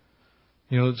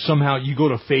 Somehow you go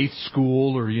to faith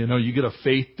school, or, you get a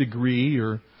faith degree,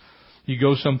 or you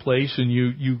go someplace and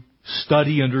you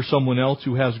study under someone else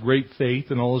who has great faith,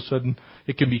 and all of a sudden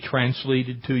it can be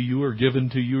translated to you or given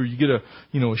to you, or you get a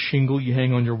shingle you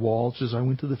hang on your wall. It says, I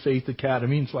went to the Faith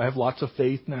Academy, and so I have lots of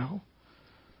faith now.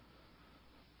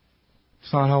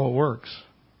 It's not how it works.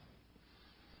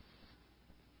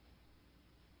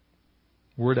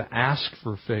 We're to ask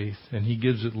for faith, and He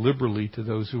gives it liberally to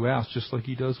those who ask, just like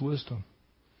He does wisdom.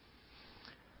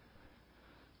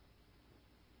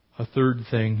 A third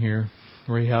thing here,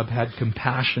 Rahab had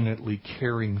compassionately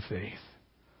caring faith.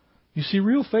 You see,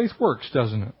 real faith works,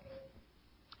 doesn't it?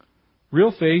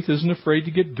 Real faith isn't afraid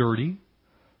to get dirty.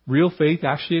 Real faith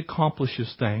actually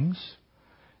accomplishes things.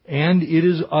 And it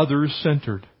is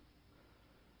others-centered.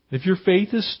 If your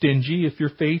faith is stingy, if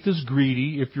your faith is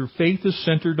greedy, if your faith is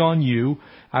centered on you,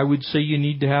 I would say you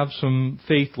need to have some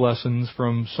faith lessons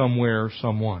from somewhere,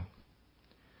 someone.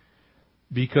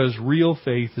 Because real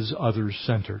faith is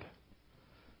others-centered.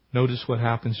 Notice what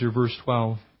happens here, verse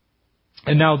 12.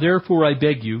 And now therefore I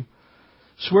beg you,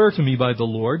 swear to me by the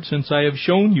Lord, since I have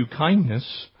shown you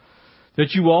kindness,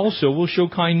 that you also will show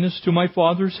kindness to my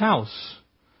father's house,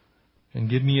 and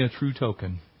give me a true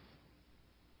token.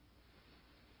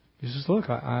 He says, look,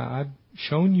 I've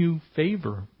shown you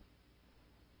favor.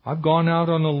 I've gone out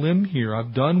on a limb here.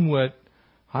 I've done what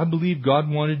I believe God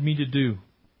wanted me to do.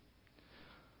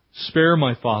 Spare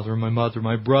my father, my mother,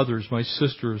 my brothers, my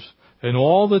sisters, and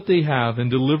all that they have, and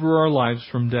deliver our lives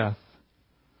from death.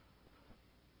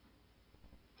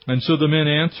 And so the men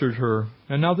answered her,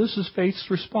 and now this is faith's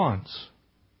response.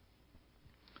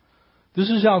 This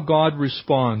is how God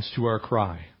responds to our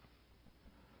cry.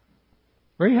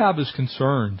 Rahab is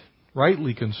concerned,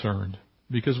 rightly concerned,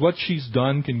 because what she's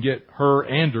done can get her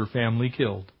and her family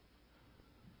killed.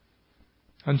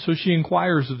 And so she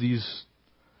inquires of these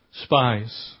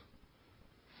spies.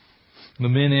 The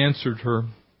men answered her,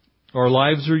 our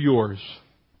lives are yours.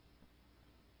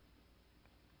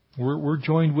 We're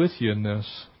joined with you in this.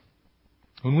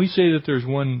 When we say that there's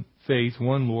one faith,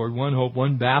 one Lord, one hope,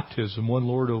 one baptism, one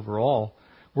Lord over all,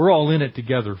 we're all in it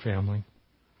together, family.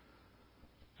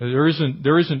 There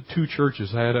isn't two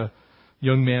churches. I had a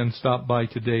young man stop by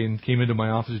today and came into my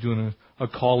office doing a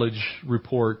college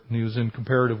report, and he was in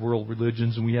comparative world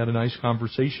religions, and we had a nice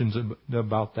conversations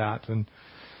about that. And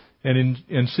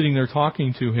sitting there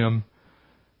talking to him,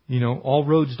 all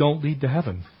roads don't lead to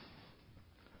heaven.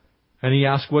 And he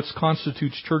asked, what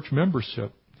constitutes church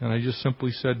membership? And I just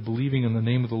simply said, believing in the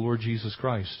name of the Lord Jesus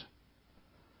Christ.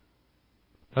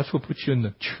 That's what puts you in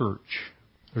the church.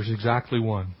 There's exactly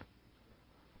one.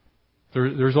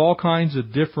 There's all kinds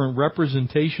of different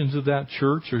representations of that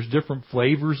church. There's different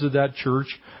flavors of that church,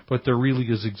 but there really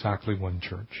is exactly one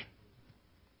church.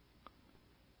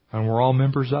 And we're all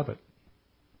members of it.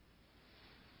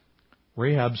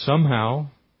 Rahab somehow,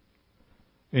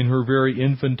 in her very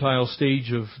infantile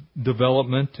stage of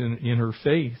development in her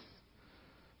faith,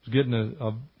 is getting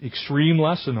an extreme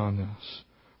lesson on this.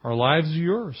 Our lives are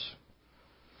yours.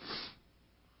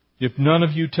 If none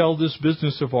of you tell this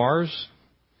business of ours,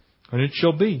 And it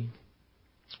shall be,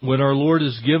 when our Lord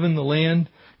has given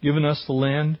us the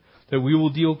land, that we will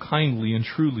deal kindly and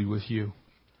truly with you.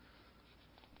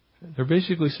 They're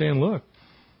basically saying, look,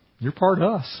 you're part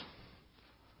of us.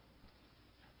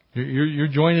 You're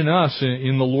joining us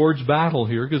in the Lord's battle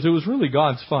here, because it was really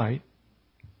God's fight.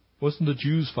 It wasn't the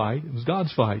Jews' fight. It was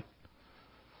God's fight.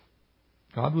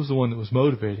 God was the one that was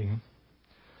motivating them.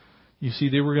 You see,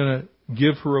 they were going to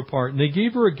give her a part. And they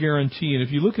gave her a guarantee. And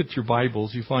if you look at your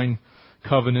Bibles, you find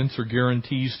covenants or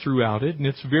guarantees throughout it. And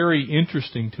it's very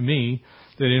interesting to me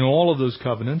that in all of those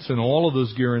covenants and all of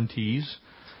those guarantees,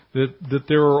 that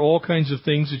there are all kinds of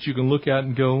things that you can look at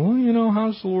and go, well, how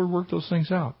does the Lord work those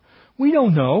things out? We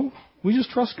don't know. We just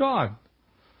trust God.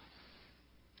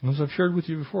 As I've shared with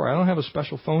you before, I don't have a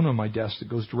special phone on my desk that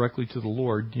goes directly to the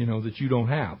Lord, that you don't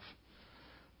have.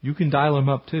 You can dial Him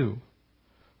up too.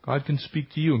 God can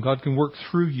speak to you, and God can work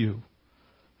through you.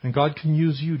 And God can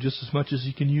use you just as much as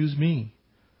He can use me.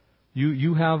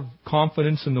 You have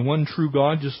confidence in the one true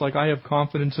God, just like I have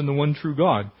confidence in the one true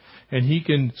God. And He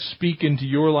can speak into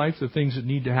your life the things that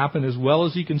need to happen as well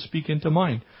as He can speak into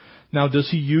mine. Now,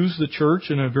 does He use the church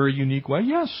in a very unique way?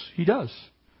 Yes, He does.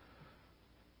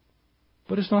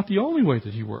 But it's not the only way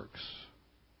that He works.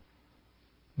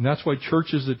 And that's why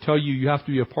churches that tell you have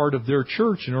to be a part of their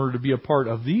church in order to be a part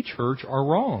of the church are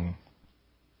wrong.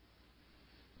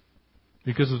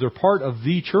 Because if they're part of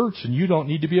the church, and you don't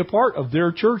need to be a part of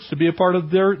their church to be a part of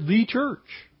the church.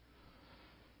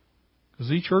 Because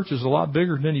the church is a lot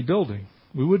bigger than any building.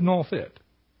 We wouldn't all fit.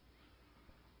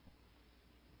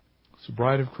 It's the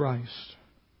bride of Christ.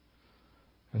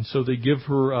 And so they give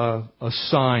her a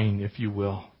sign, if you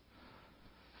will.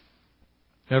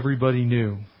 Everybody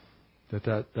knew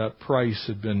that price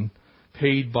had been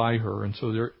paid by her. And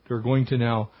so they're going to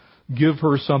now give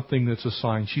her something that's a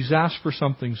sign. She's asked for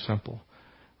something simple.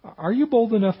 Are you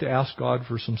bold enough to ask God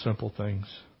for some simple things?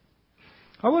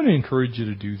 I want to encourage you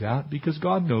to do that, because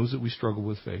God knows that we struggle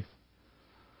with faith.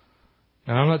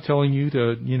 And I'm not telling you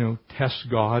to, test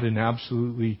God in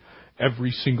absolutely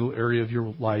every single area of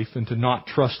your life and to not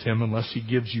trust Him unless He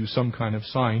gives you some kind of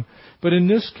sign. But in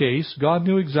this case, God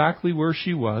knew exactly where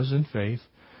she was in faith,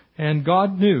 and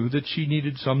God knew that she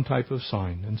needed some type of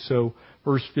sign. And so,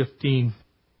 verse 15,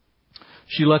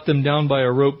 she let them down by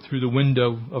a rope through the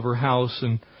window of her house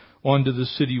and onto the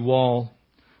city wall,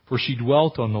 for she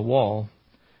dwelt on the wall.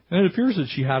 And it appears that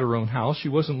she had her own house. She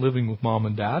wasn't living with mom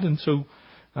and dad, and so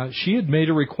she had made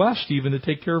a request even to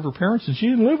take care of her parents, and she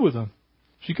didn't live with them.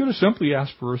 She could have simply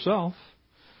asked for herself.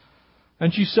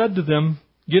 And she said to them,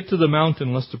 "Get to the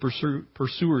mountain lest the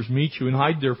pursuers meet you, and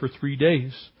hide there for 3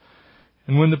 days.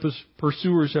 And when the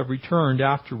pursuers have returned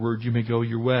afterward, you may go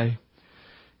your way."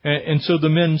 And so the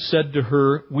men said to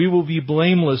her, "We will be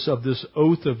blameless of this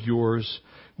oath of yours,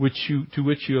 to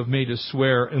which you have made us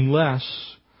swear,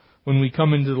 unless, when we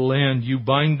come into the land, you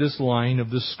bind this line of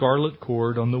this scarlet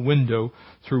cord on the window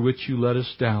through which you let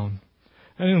us down.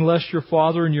 And unless your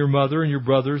father and your mother and your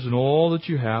brothers and all that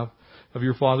you have of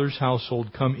your father's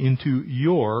household come into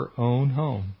your own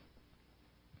home."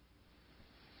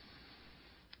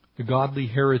 The godly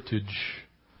heritage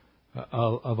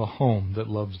of a home that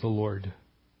loves the Lord.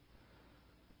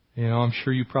 I'm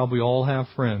sure you probably all have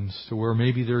friends to where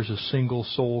maybe there's a single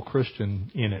soul Christian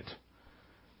in it.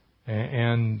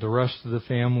 And the rest of the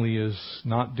family is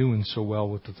not doing so well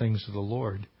with the things of the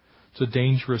Lord. It's a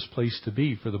dangerous place to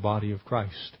be for the body of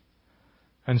Christ.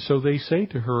 And so they say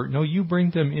to her, "No, you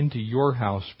bring them into your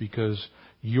house, because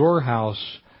your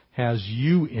house has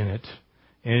you in it,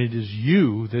 and it is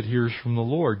you that hears from the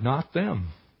Lord, not them.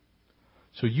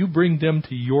 So you bring them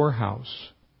to your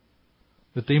house,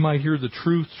 that they might hear the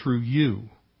truth through you.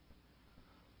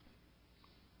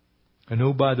 And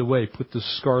oh, by the way, put the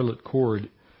scarlet cord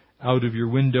out of your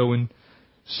window, and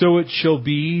so it shall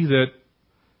be that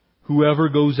whoever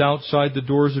goes outside the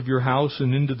doors of your house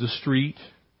and into the street,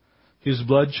 his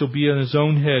blood shall be on his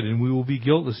own head, and we will be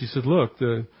guiltless." He said, look,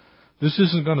 this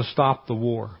isn't going to stop the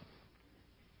war.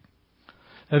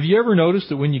 Have you ever noticed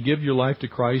that when you give your life to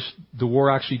Christ, the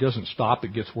war actually doesn't stop,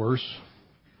 it gets worse?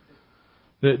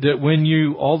 That when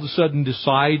you all of a sudden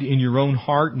decide in your own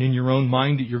heart and in your own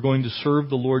mind that you're going to serve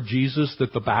the Lord Jesus,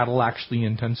 that the battle actually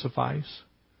intensifies?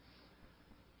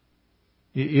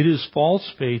 It is false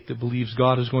faith that believes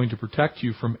God is going to protect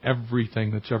you from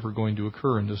everything that's ever going to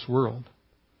occur in this world.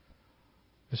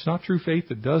 It's not true faith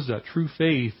that does that. True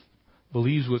faith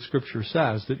believes what Scripture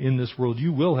says, that in this world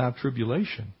you will have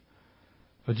tribulation.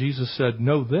 But Jesus said,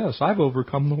 "Know this, I've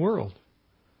overcome the world."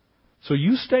 So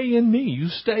you stay in me. You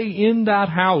stay in that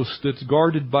house that's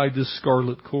guarded by this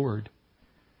scarlet cord.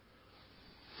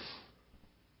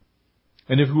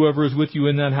 And if whoever is with you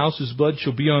in that house, his blood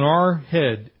shall be on our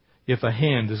head if a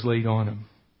hand is laid on him.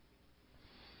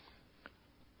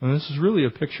 And this is really a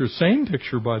picture, same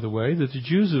picture, by the way, that the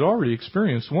Jews had already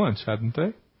experienced once, hadn't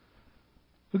they?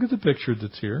 Look at the picture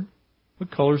that's here.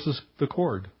 What color is the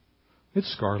cord?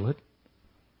 It's scarlet.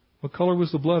 What color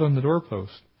was the blood on the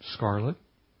doorpost? Scarlet.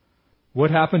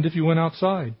 What happened if you went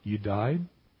outside? You died.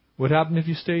 What happened if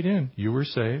you stayed in? You were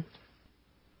saved.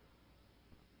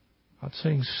 I'm not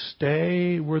saying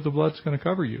stay where the blood's going to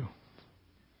cover you.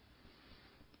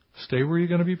 Stay where you're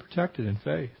going to be protected in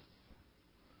faith.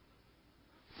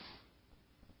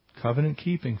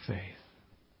 Covenant-keeping faith.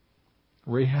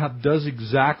 Rahab does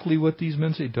exactly what these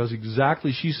men say. Does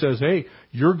exactly. She says, hey,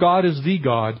 your God is the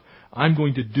God. I'm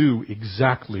going to do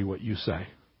exactly what you say.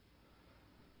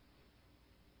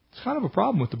 It's kind of a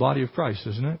problem with the body of Christ,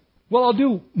 isn't it? Well, I'll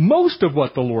do most of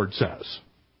what the Lord says.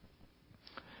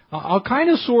 I'll kind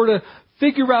of sort of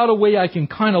figure out a way I can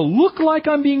kind of look like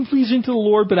I'm being pleasing to the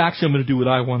Lord, but actually I'm going to do what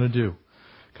I want to do.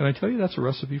 Can I tell you that's a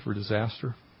recipe for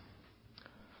disaster?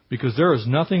 Because there is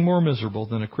nothing more miserable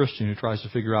than a Christian who tries to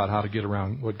figure out how to get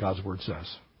around what God's Word says.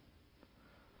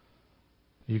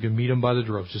 You can meet them by the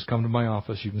droves. Just come to my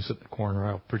office. You can sit in the corner.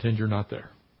 I'll pretend you're not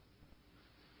there.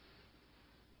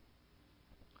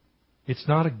 It's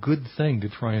not a good thing to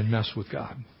try and mess with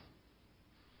God.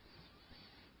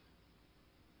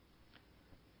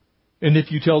 And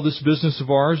if you tell this business of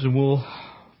ours, then we'll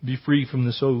be free from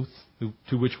this oath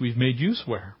to which we've made you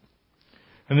swear.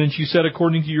 And then she said,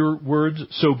 according to your words,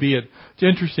 so be it. It's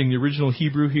interesting, the original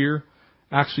Hebrew here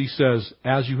actually says,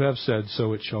 as you have said,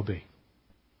 so it shall be.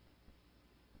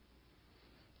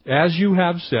 As you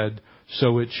have said,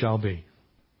 so it shall be.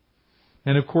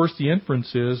 And of course the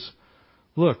inference is,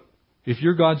 look, if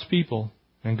you're God's people,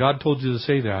 and God told you to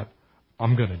say that,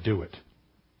 I'm going to do it.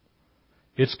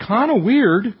 It's kind of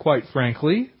weird, quite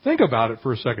frankly. Think about it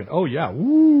for a second. Oh yeah,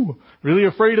 woo, really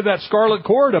afraid of that scarlet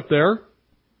cord up there.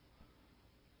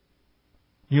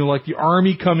 You know, like the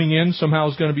army coming in somehow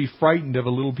is going to be frightened of a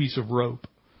little piece of rope.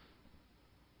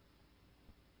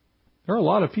 There are a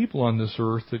lot of people on this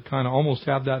earth that kind of almost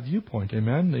have that viewpoint,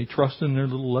 amen? They trust in their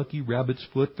little lucky rabbit's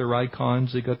foot, their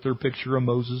icons. They got their picture of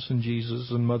Moses and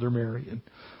Jesus and Mother Mary, and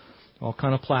all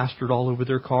kind of plastered all over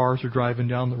their cars or driving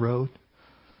down the road.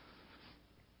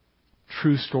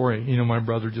 True story. You know, my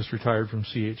brother just retired from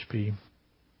CHP.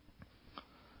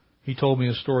 He told me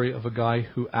a story of a guy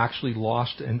who actually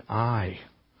lost an eye.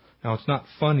 Now, it's not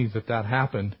funny that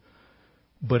happened,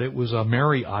 but it was a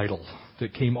Mary idol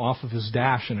that came off of his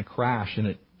dash in a crash, and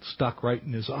it stuck right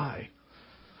in his eye.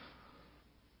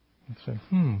 I said,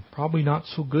 probably not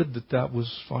so good that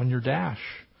was on your dash.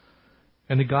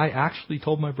 And the guy actually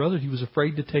told my brother he was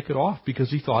afraid to take it off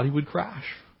because he thought he would crash.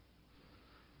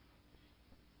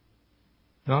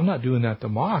 Now, I'm not doing that to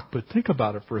mock, but think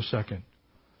about it for a second.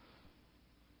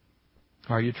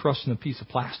 Are you trusting a piece of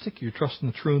plastic? Or you're trusting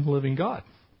the true and the living God?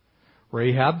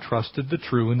 Rahab trusted the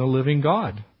true and the living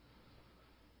God.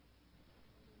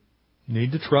 You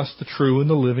need to trust the true and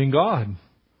the living God.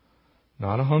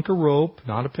 Not a hunk of rope,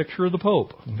 not a picture of the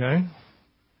Pope, okay?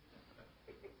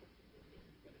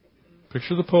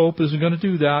 Picture of the Pope isn't going to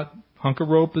do that. Hunk of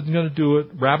rope isn't going to do it.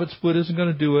 Rabbit split isn't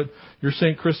going to do it. Your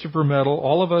St. Christopher medal.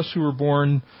 All of us who were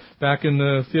born back in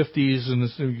the 50s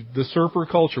and the surfer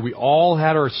culture, we all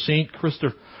had our St.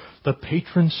 Christopher, the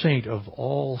patron saint of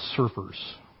all surfers.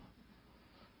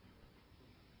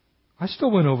 I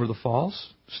still went over the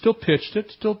falls, still pitched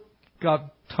it, still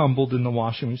got tumbled in the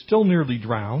washing machine, still nearly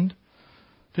drowned.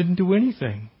 Didn't do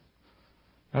anything.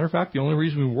 Matter of fact, the only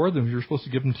reason we wore them, you were supposed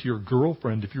to give them to your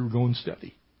girlfriend if you were going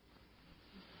steady.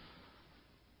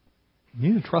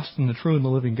 You need to trust in the true and the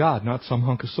living God, not some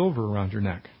hunk of silver around your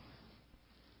neck.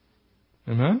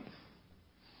 Amen?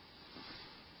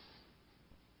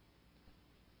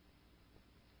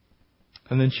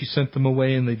 And then she sent them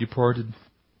away and they departed.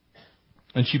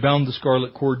 And she bound the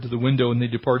scarlet cord to the window, and they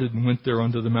departed and went there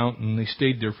unto the mountain, and they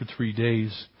stayed there for 3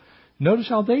 days. Notice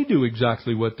how they do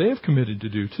exactly what they have committed to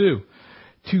do, too.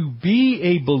 To be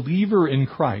a believer in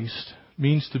Christ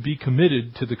means to be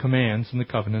committed to the commands and the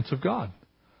covenants of God.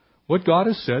 What God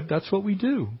has said, that's what we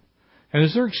do. And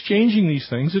as they're exchanging these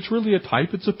things, it's really a type,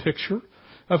 it's a picture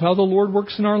of how the Lord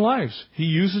works in our lives. He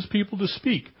uses people to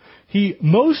speak. He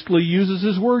mostly uses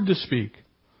His Word to speak.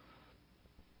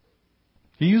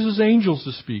 He uses angels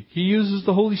to speak. He uses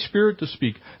the Holy Spirit to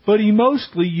speak. But He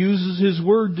mostly uses His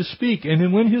Word to speak. And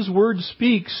then when His Word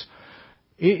speaks,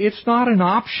 it's not an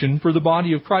option for the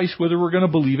body of Christ whether we're going to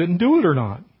believe it and do it or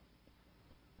not.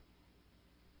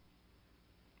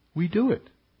 We do it.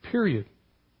 Period.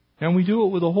 And we do it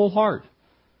with a whole heart.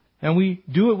 And we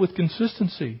do it with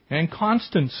consistency and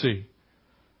constancy.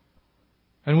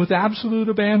 and with absolute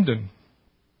abandon.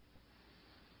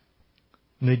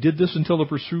 And they did this until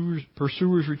the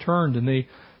pursuers returned, and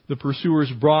the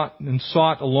pursuers brought and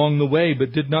sought along the way,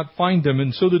 but did not find them.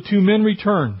 And so the two men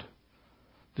returned,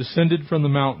 descended from the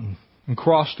mountain, and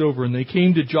crossed over, and they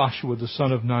came to Joshua the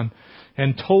son of Nun,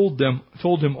 and told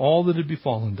him all that had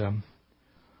befallen them.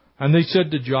 And they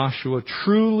said to Joshua,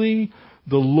 "Truly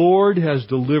the Lord has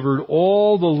delivered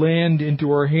all the land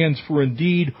into our hands, for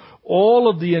indeed all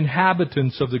of the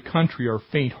inhabitants of the country are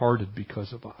faint-hearted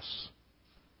because of us."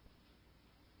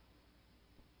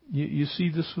 You see,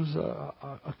 this was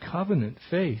a covenant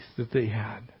faith that they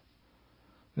had.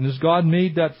 And as God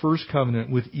made that first covenant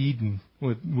with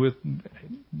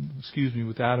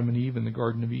with Adam and Eve in the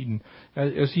Garden of Eden,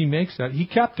 as He makes that, He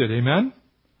kept it. Amen?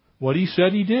 What He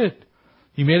said, He did.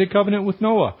 He made a covenant with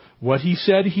Noah. What He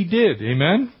said, He did.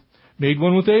 Amen? Made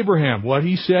one with Abraham. What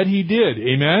He said, He did.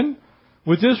 Amen?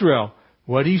 With Israel.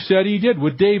 What He said, He did.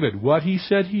 With David. What He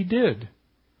said, He did.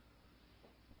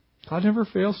 God never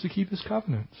fails to keep His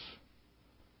covenants.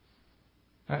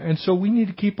 And so we need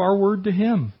to keep our word to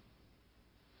Him.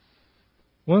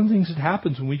 One of the things that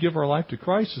happens when we give our life to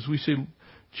Christ is we say,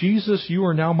 "Jesus, you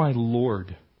are now my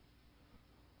Lord."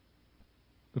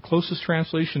 The closest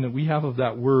translation that we have of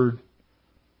that word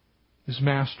is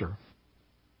master.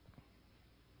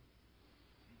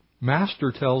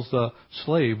 Master tells the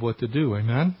slave what to do.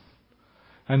 Amen?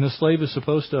 And the slave is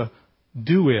supposed to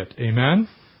do it. Amen?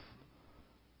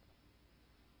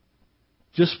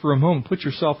 Just for a moment, put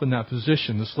yourself in that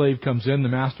position. The slave comes in, the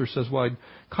master says, "Well, I'd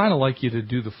kind of like you to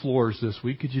do the floors this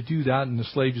week. Could you do that?" And the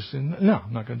slave just says, "No,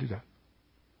 I'm not going to do that.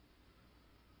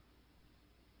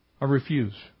 I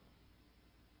refuse."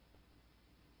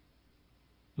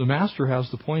 The master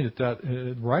has the point at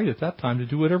that time to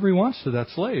do whatever he wants to that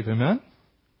slave. Amen?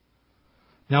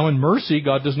 Now in mercy,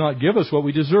 God does not give us what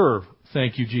we deserve.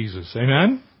 Thank you, Jesus.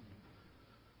 Amen?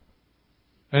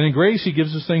 And in grace, He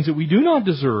gives us things that we do not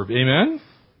deserve. Amen?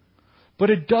 But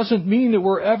it doesn't mean that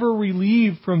we're ever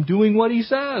relieved from doing what He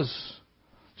says.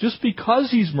 Just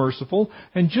because He's merciful,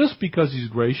 and just because He's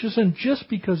gracious, and just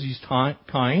because He's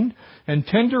kind and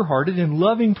tender-hearted and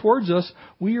loving towards us,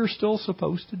 we are still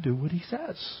supposed to do what He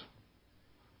says.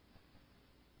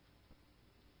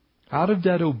 Out of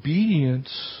that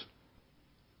obedience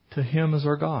to Him as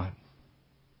our God.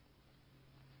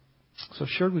 So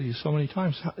I've shared with you so many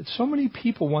times, so many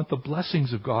people want the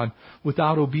blessings of God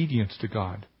without obedience to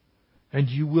God. And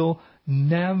you will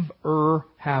never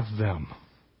have them.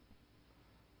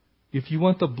 If you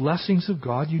want the blessings of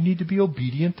God, you need to be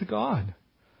obedient to God.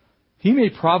 He may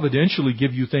providentially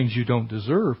give you things you don't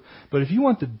deserve, but if you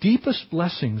want the deepest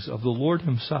blessings of the Lord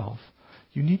Himself,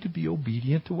 you need to be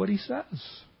obedient to what He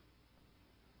says.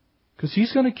 Because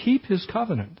He's going to keep His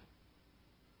covenant.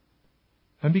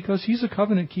 And because He's a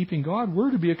covenant-keeping God,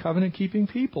 we're to be a covenant-keeping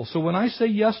people. So when I say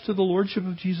yes to the Lordship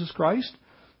of Jesus Christ,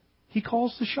 He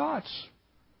calls the shots.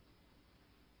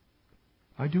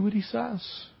 I do what He says.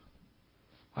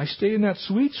 I stay in that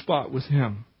sweet spot with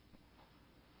Him.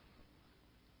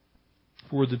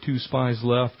 Before the two spies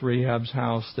left Rahab's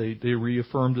house, they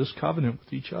reaffirmed this covenant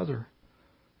with each other.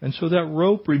 And so that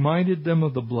rope reminded them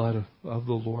of the blood of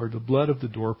the Lord, the blood of the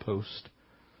doorpost.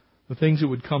 The things that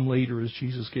would come later as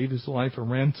Jesus gave His life a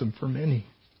ransom for many.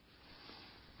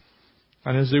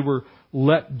 And as they were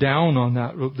let down on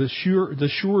that rope, the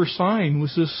sure sign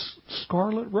was this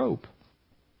scarlet rope.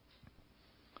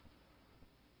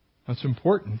 That's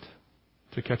important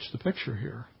to catch the picture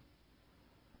here.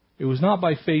 It was not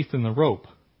by faith in the rope.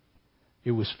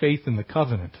 It was faith in the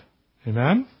covenant.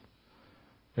 Amen?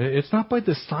 It's not by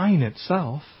the sign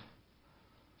itself.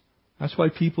 That's why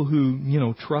people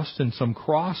who, trust in some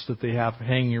cross that they have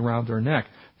hanging around their neck,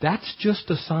 that's just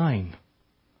a sign.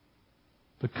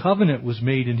 The covenant was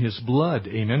made in His blood.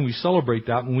 Amen. We celebrate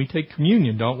that when we take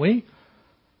communion, don't we?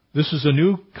 This is a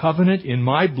new covenant in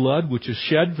my blood, which is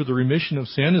shed for the remission of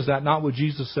sin. Is that not what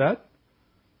Jesus said?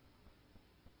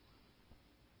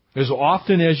 As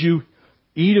often as you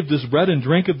eat of this bread and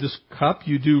drink of this cup,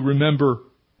 you do remember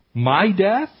my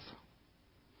death.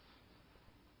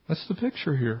 That's the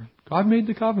picture here. God made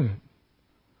the covenant.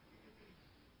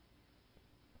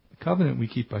 The covenant we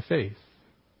keep by faith.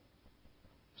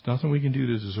 There's nothing we can do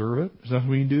to deserve it. There's nothing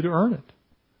we can do to earn it.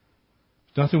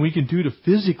 There's nothing we can do to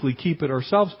physically keep it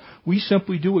ourselves. We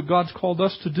simply do what God's called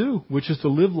us to do, which is to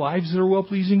live lives that are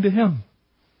well-pleasing to Him.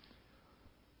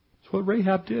 That's what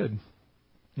Rahab did.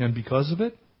 And because of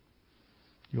it,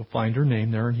 you'll find her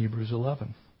name there in Hebrews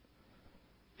 11.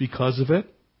 Because of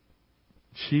it,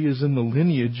 she is in the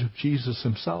lineage of Jesus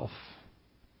Himself.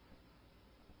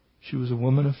 She was a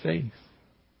woman of faith.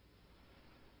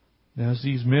 And as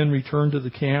these men returned to the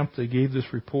camp, they gave this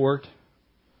report.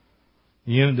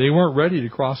 They weren't ready to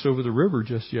cross over the river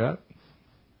just yet.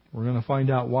 We're going to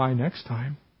find out why next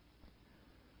time.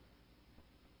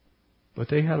 But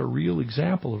they had a real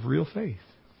example of real faith.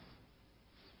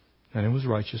 And it was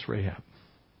righteous Rahab.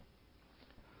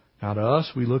 Now to us,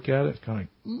 we look at it kind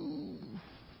of, ooh,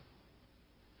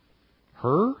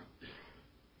 her?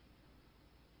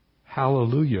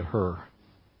 Hallelujah, her.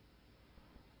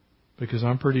 Because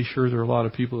I'm pretty sure there are a lot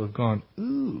of people who have gone,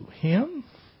 ooh, him?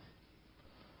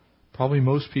 Probably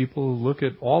most people look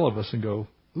at all of us and go,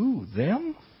 ooh,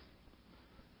 them?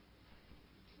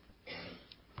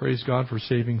 Praise God for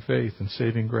saving faith and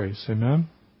saving grace. Amen?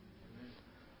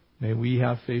 May we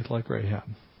have faith like Rahab.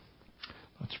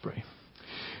 Let's pray.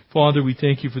 Father, we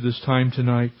thank you for this time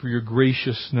tonight, for your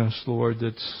graciousness, Lord,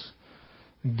 that's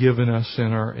given us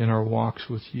in our walks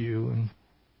with you. And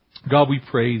God, we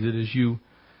pray that as you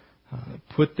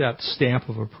put that stamp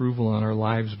of approval on our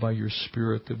lives by your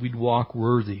Spirit, that we'd walk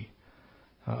worthy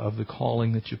of the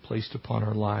calling that you placed upon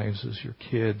our lives as your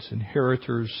kids,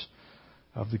 inheritors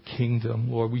of the kingdom.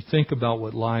 Lord, we think about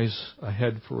what lies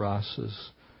ahead for us as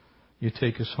you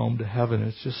take us home to heaven.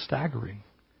 It's just staggering.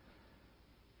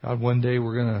 God, one day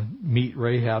we're going to meet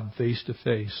Rahab face to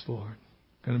face, Lord.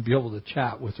 Going to be able to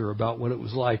chat with her about what it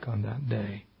was like on that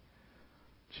day.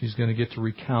 She's going to get to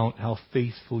recount how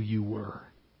faithful you were.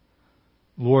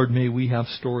 Lord, may we have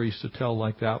stories to tell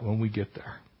like that when we get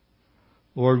there.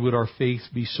 Lord, would our faith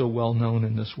be so well known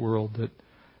in this world that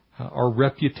our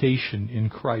reputation in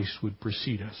Christ would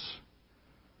precede us.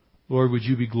 Lord, would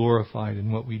you be glorified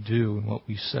in what we do and what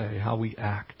we say, how we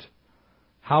act,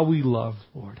 how we love,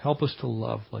 Lord. Help us to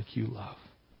love like you love.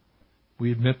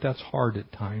 We admit that's hard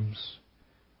at times.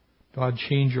 God,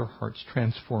 change our hearts,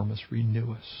 transform us,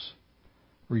 renew us,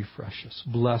 refresh us.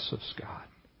 Bless us, God.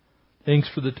 Thanks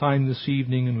for the time this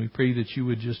evening, and we pray that you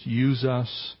would just use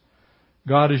us.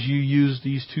 God, as you used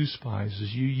these two spies,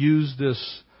 as you used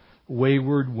this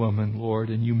wayward woman, Lord,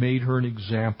 and you made her an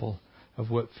example of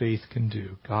what faith can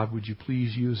do. God, would you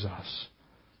please use us?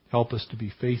 Help us to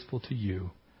be faithful to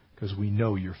you, because we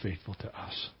know you're faithful to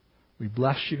us. We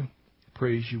bless you,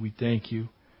 praise you, we thank you.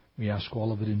 We ask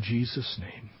all of it in Jesus'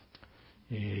 name.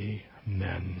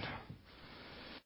 Amen.